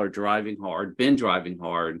you all are driving hard, been driving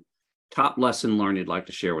hard, top lesson learned you'd like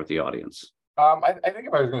to share with the audience? I think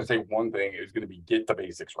if I was going to say one thing, it was going to be get the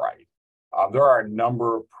basics right. There are a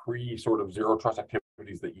number of sort of zero trust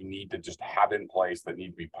activities that you need to just have in place that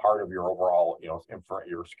need to be part of your overall,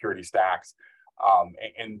 your security stacks,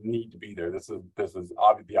 and need to be there. This is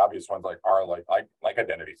the obvious ones like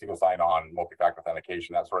identity, single sign-on, multi-factor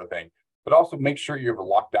authentication, that sort of thing. But also make sure you have a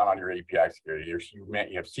lockdown on your API security. You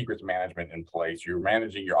have secrets management in place. You're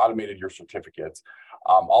automated your certificates.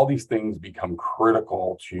 All these things become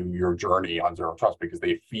critical to your journey on zero trust, because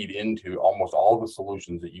they feed into almost all of the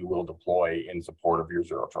solutions that you will deploy in support of your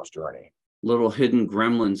zero trust journey. Little hidden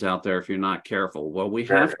gremlins out there if you're not careful. Well, we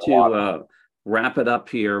have to wrap it up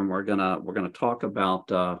here, and we're gonna talk about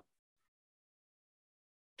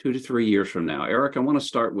 2 to 3 years from now. Eric, I want to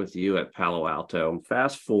start with you at Palo Alto.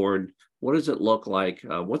 Fast forward, what does it look like?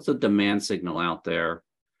 What's the demand signal out there?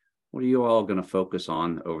 What are you all going to focus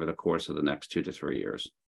on over the course of the next 2 to 3 years?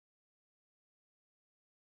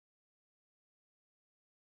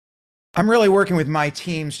 I'm really working with my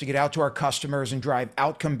teams to get out to our customers and drive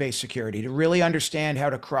outcome-based security, to really understand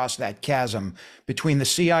how to cross that chasm between the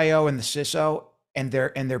CIO and the CISO and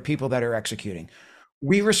their people that are executing.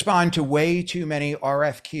 We respond to way too many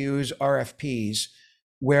RFQs, RFPs,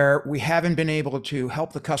 where we haven't been able to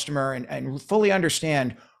help the customer and fully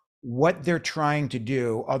understand what they're trying to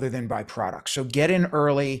do other than buy products. So get in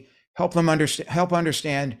early, help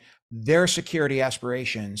understand their security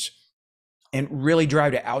aspirations, and really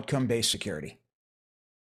drive to outcome-based security.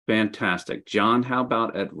 Fantastic. John, how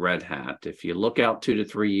about at Red Hat? If you look out 2 to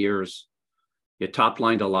 3 years, you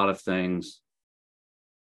top-lined a lot of things.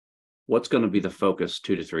 What's going to be the focus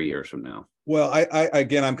 2 to 3 years from now? Well,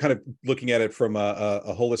 I'm kind of looking at it from a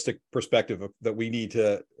holistic perspective that we need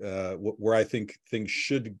to, where I think things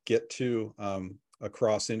should get to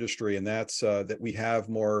across industry, and that's that we have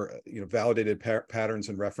more, validated patterns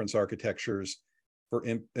and reference architectures for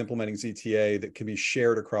implementing ZTA that can be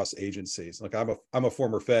shared across agencies. Like I'm a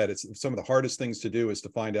former Fed. It's some of the hardest things to do is to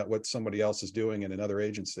find out what somebody else is doing in another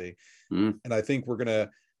agency, and I think we're going to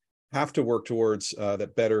have to work towards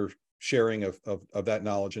that better sharing of that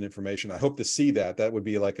knowledge and information. I hope to see that. That would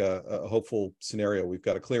be like a hopeful scenario. We've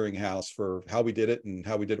got a clearinghouse for how we did it and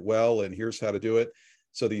how we did it well, and here's how to do it.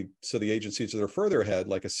 So the agencies that are further ahead,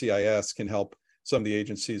 like a CIS, can help some of the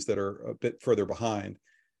agencies that are a bit further behind.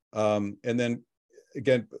 And then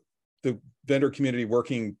again, the vendor community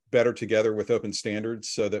working better together with open standards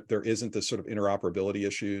so that there isn't this sort of interoperability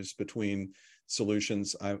issues between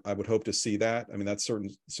solutions. I would hope to see that. I mean, that's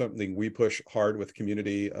something we push hard with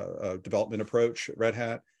community development approach at Red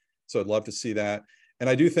Hat. So I'd love to see that. And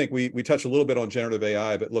I do think we touch a little bit on generative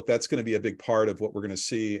AI, but look, that's going to be a big part of what we're going to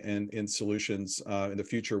see in solutions in the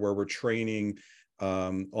future, where we're training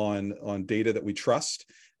on data that we trust,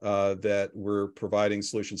 that we're providing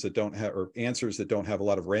solutions that don't have, or answers that don't have a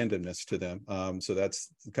lot of randomness to them. So that's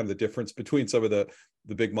kind of the difference between some of the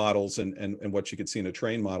big models and what you could see in a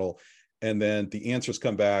trained model. And then the answers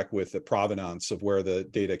come back with the provenance of where the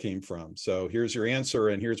data came from. So here's your answer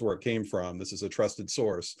and here's where it came from. This is a trusted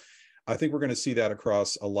source. I think we're going to see that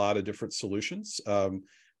across a lot of different solutions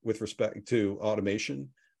with respect to automation.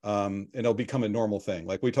 And it'll become a normal thing.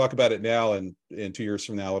 Like we talk about it now, and in 2 years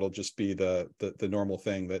from now, it'll just be the normal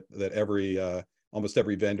thing that almost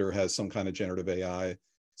every vendor has some kind of generative AI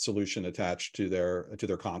solution attached to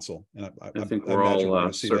their console. And I think I we're imagine all we're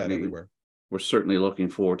going to see that everywhere. We're certainly looking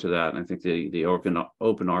forward to that. And I think the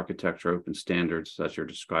open architecture, open standards that you're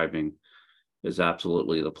describing is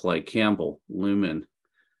absolutely the play. Campbell, Lumen,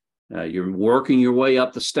 you're working your way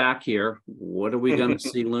up the stack here. What are we going to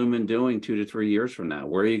see Lumen doing 2 to 3 years from now?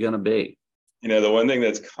 Where are you going to be? You know, the one thing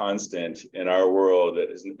that's constant in our world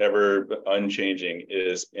that is never unchanging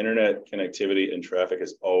is internet connectivity, and traffic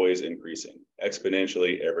is always increasing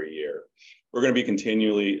exponentially every year. We're going to be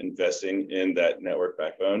continually investing in that network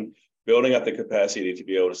backbone, building up the capacity to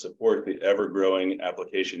be able to support the ever-growing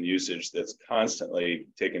application usage that's constantly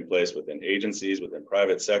taking place within agencies, within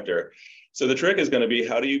private sector. So the trick is going to be,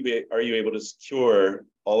 are you able to secure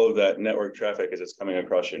all of that network traffic as it's coming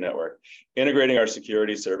across your network? Integrating our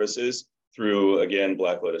security services through, again,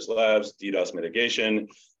 Black Lotus Labs, DDoS mitigation,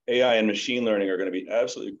 AI and machine learning are going to be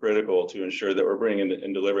absolutely critical to ensure that we're bringing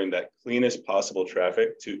and delivering that cleanest possible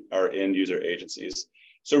traffic to our end user agencies.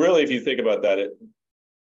 So really, if you think about that,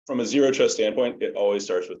 from a zero trust standpoint, it always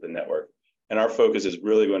starts with the network. And our focus is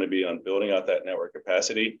really going to be on building out that network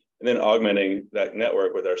capacity and then augmenting that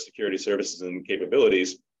network with our security services and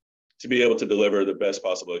capabilities to be able to deliver the best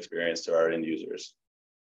possible experience to our end users.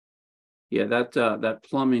 Yeah, that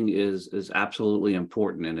plumbing is absolutely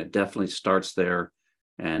important, and it definitely starts there.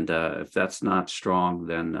 And if that's not strong,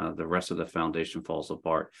 then the rest of the foundation falls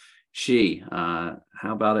apart. How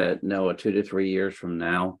about it, Noah, 2 to 3 years from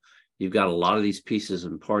now? You've got a lot of these pieces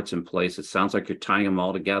and parts in place. It sounds like you're tying them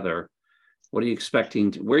all together. What are you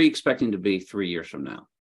expecting? Where are you expecting to be 3 years from now?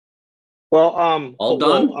 Well, all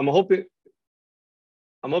done. Well, I'm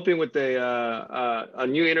hoping with a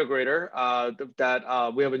new integrator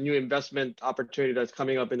that we have a new investment opportunity that's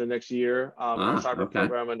coming up in the next year in the cyber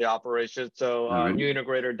program and the operations. So a new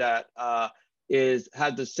integrator that has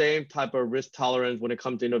the same type of risk tolerance when it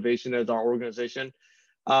comes to innovation as our organization.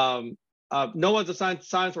 NOAA is a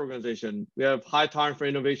science organization. We have high tolerance for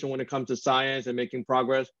innovation when it comes to science and making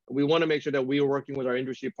progress. We want to make sure that we are working with our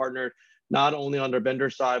industry partner, not only on the vendor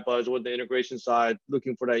side, but as well the integration side,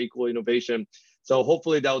 looking for that equal innovation. So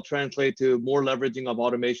hopefully that will translate to more leveraging of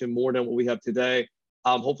automation, more than what we have today.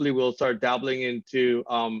 Hopefully we'll start dabbling into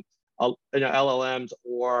LLMs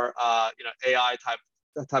or AI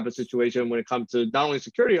type of situation when it comes to not only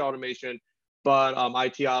security automation, but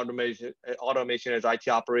IT automation as IT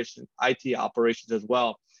operations as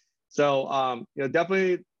well. So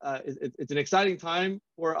definitely it's an exciting time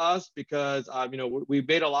for us because we've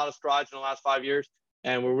made a lot of strides in the last 5 years,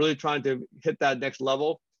 and we're really trying to hit that next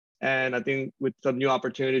level. And I think with some new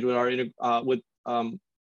opportunities with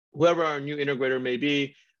whoever our new integrator may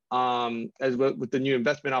be, as well with the new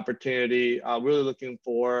investment opportunity, really looking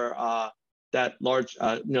for that large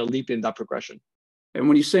leap in that progression. And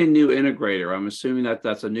when you say new integrator, I'm assuming that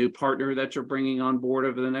that's a new partner that you're bringing on board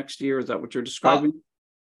over the next year. Is that what you're describing?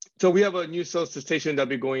 So we have a new solicitation that'll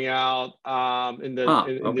be going out in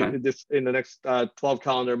the next 12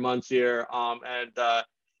 calendar months here, and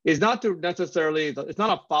it's not it's not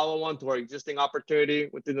a follow-on to our existing opportunity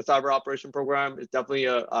within the cyber operation program. It's definitely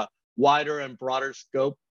a wider and broader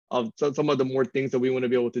scope of some of the more things that we want to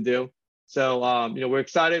be able to do. So we're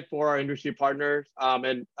excited for our industry partners,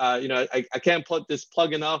 and I can't put this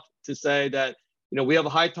plug enough to say that we have a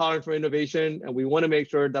high tolerance for innovation, and we want to make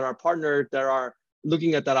sure that our partners that are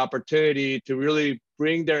looking at that opportunity to really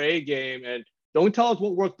bring their A game, and don't tell us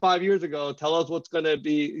what worked 5 years ago. Tell us what's going to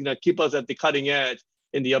be keep us at the cutting edge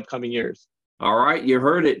in the upcoming years. All right, you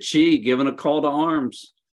heard it. Chi giving a call to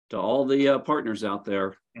arms to all the partners out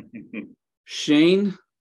there. Shane,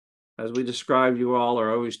 as we described, you all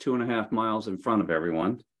are always 2.5 miles in front of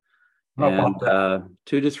everyone. And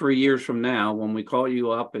 2 to 3 years from now, when we call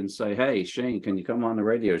you up and say, "Hey, Shane, can you come on the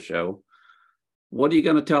radio show?" What are you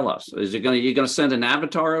going to tell us? Is you're going to send an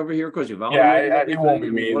avatar over here because you've it won't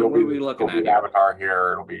be me. What are we looking at? An avatar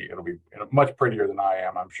here. It'll be much prettier than I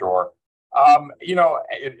am, I'm sure.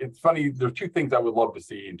 It's funny. There's two things I would love to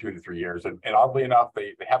see in 2 to 3 years, and oddly enough,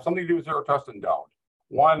 they have something to do with Zero Trust and don't.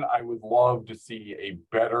 One, I would love to see a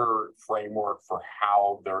better framework for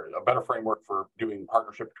doing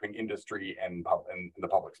partnership between industry and the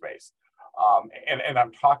public space. And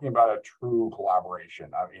I'm talking about a true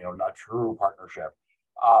collaboration, not true partnership,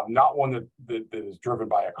 not one that is driven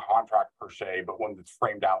by a contract per se, but one that's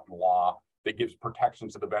framed out in law that gives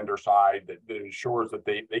protections to the vendor side, that ensures that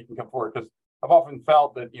they can come forward. Because I've often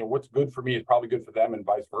felt that, what's good for me is probably good for them and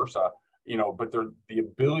vice versa. But the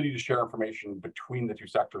ability to share information between the two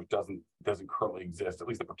sectors doesn't currently exist. At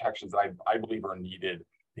least the protections that I believe are needed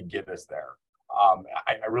to get us there.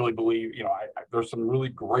 I really believe, there's some really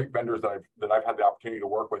great vendors that I've had the opportunity to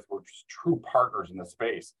work with, who are just true partners in the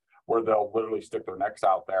space, where they'll literally stick their necks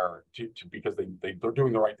out there because they're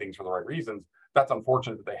doing the right things for the right reasons. That's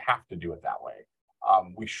unfortunate that they have to do it that way.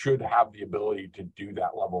 We should have the ability to do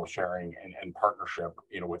that level of sharing and partnership,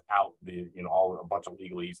 without a bunch of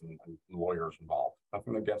legalese and lawyers involved.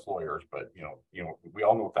 Nothing against lawyers, but we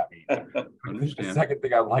all know what that means. The second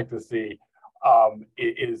thing I'd like to see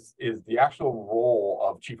is the actual role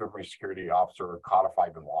of Chief Information Security Officer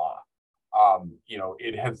codified in law.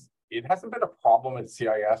 It hasn't been a problem at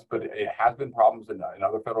CIS, but it has been problems in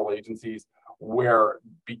other federal agencies, where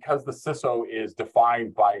because the CISO is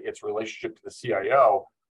defined by its relationship to the CIO,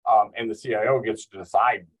 and the CIO gets to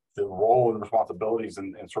decide the role and responsibilities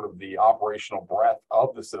and sort of the operational breadth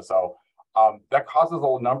of the CISO, that causes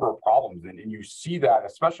a number of problems. And you see that,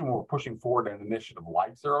 especially when we're pushing forward an initiative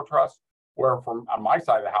like Zero Trust, where on my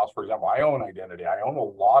side of the house, for example, I own identity. I own a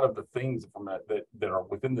lot of the things that are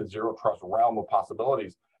within the Zero Trust realm of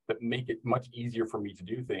possibilities that make it much easier for me to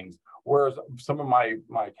do things. Whereas some of my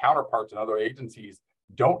counterparts in other agencies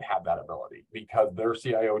don't have that ability, because their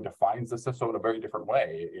CIO defines the CISO in a very different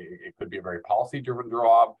way. It could be a very policy-driven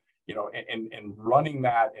job, and running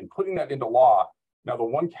that and putting that into law. Now, the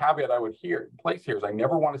one caveat I would place here is I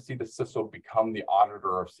never want to see the CISO become the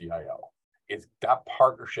auditor of CIO. That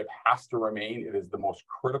partnership has to remain. It is the most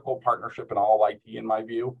critical partnership in all IT, in my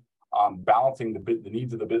view. Balancing the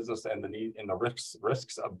needs of the business and the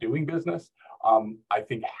risks of doing business, I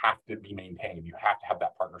think have to be maintained. You have to have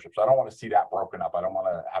that partnership. So I don't want to see that broken up. I don't want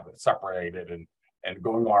to have it separated and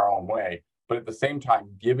going our own way. But at the same time,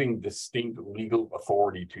 giving distinct legal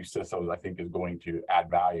authority to CISOs, I think, is going to add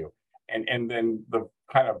value. And then the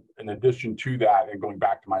kind of, in addition to that, and going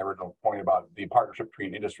back to my original point about the partnership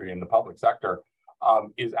between industry and the public sector,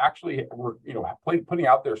 is actually putting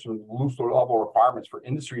out there some looser level requirements for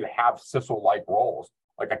industry to have CISO-like roles,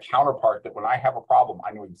 like a counterpart that when I have a problem,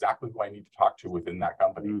 I know exactly who I need to talk to within that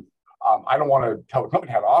company. I don't want to tell the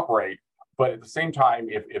company how to operate, but at the same time,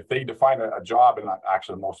 if they define a job, and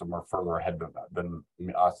actually most of them are further ahead than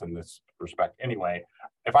us in this respect anyway,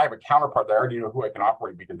 if I have a counterpart that I already know who I can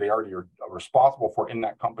operate because they already are responsible for in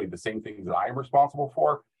that company the same things that I am responsible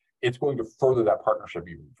for, it's going to further that partnership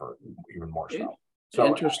even more so. So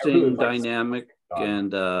interesting really dynamic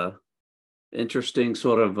and interesting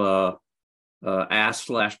sort of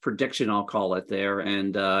ask/prediction, I'll call it there,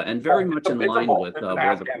 and very much in line with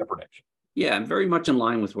where the prediction. Yeah, and very much in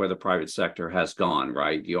line with where the private sector has gone,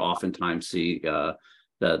 right? You oftentimes see the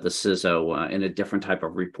CISO in a different type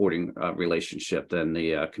of reporting relationship than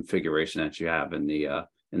the configuration that you have in the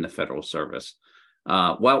federal service.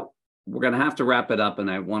 Well, we're going to have to wrap it up, and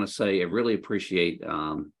I want to say I really appreciate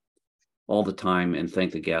all the time and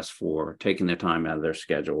thank the guests for taking their time out of their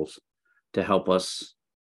schedules to help us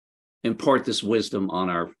impart this wisdom on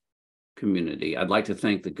our community. I'd like to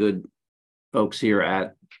thank the good folks here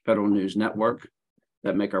at Federal News Network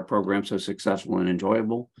that make our program so successful and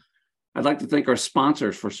enjoyable. I'd like to thank our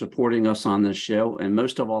sponsors for supporting us on this show. And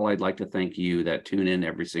most of all, I'd like to thank you that tune in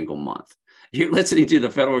every single month. You're listening to the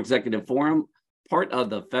Federal Executive Forum, part of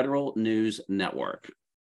the Federal News Network.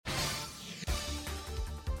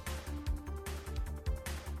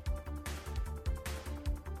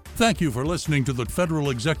 Thank you for listening to the Federal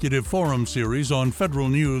Executive Forum series on Federal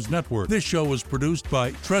News Network. This show was produced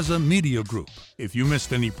by Treza Media Group. If you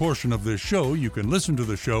missed any portion of this show, you can listen to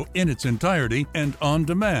the show in its entirety and on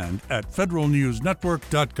demand at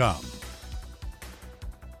federalnewsnetwork.com.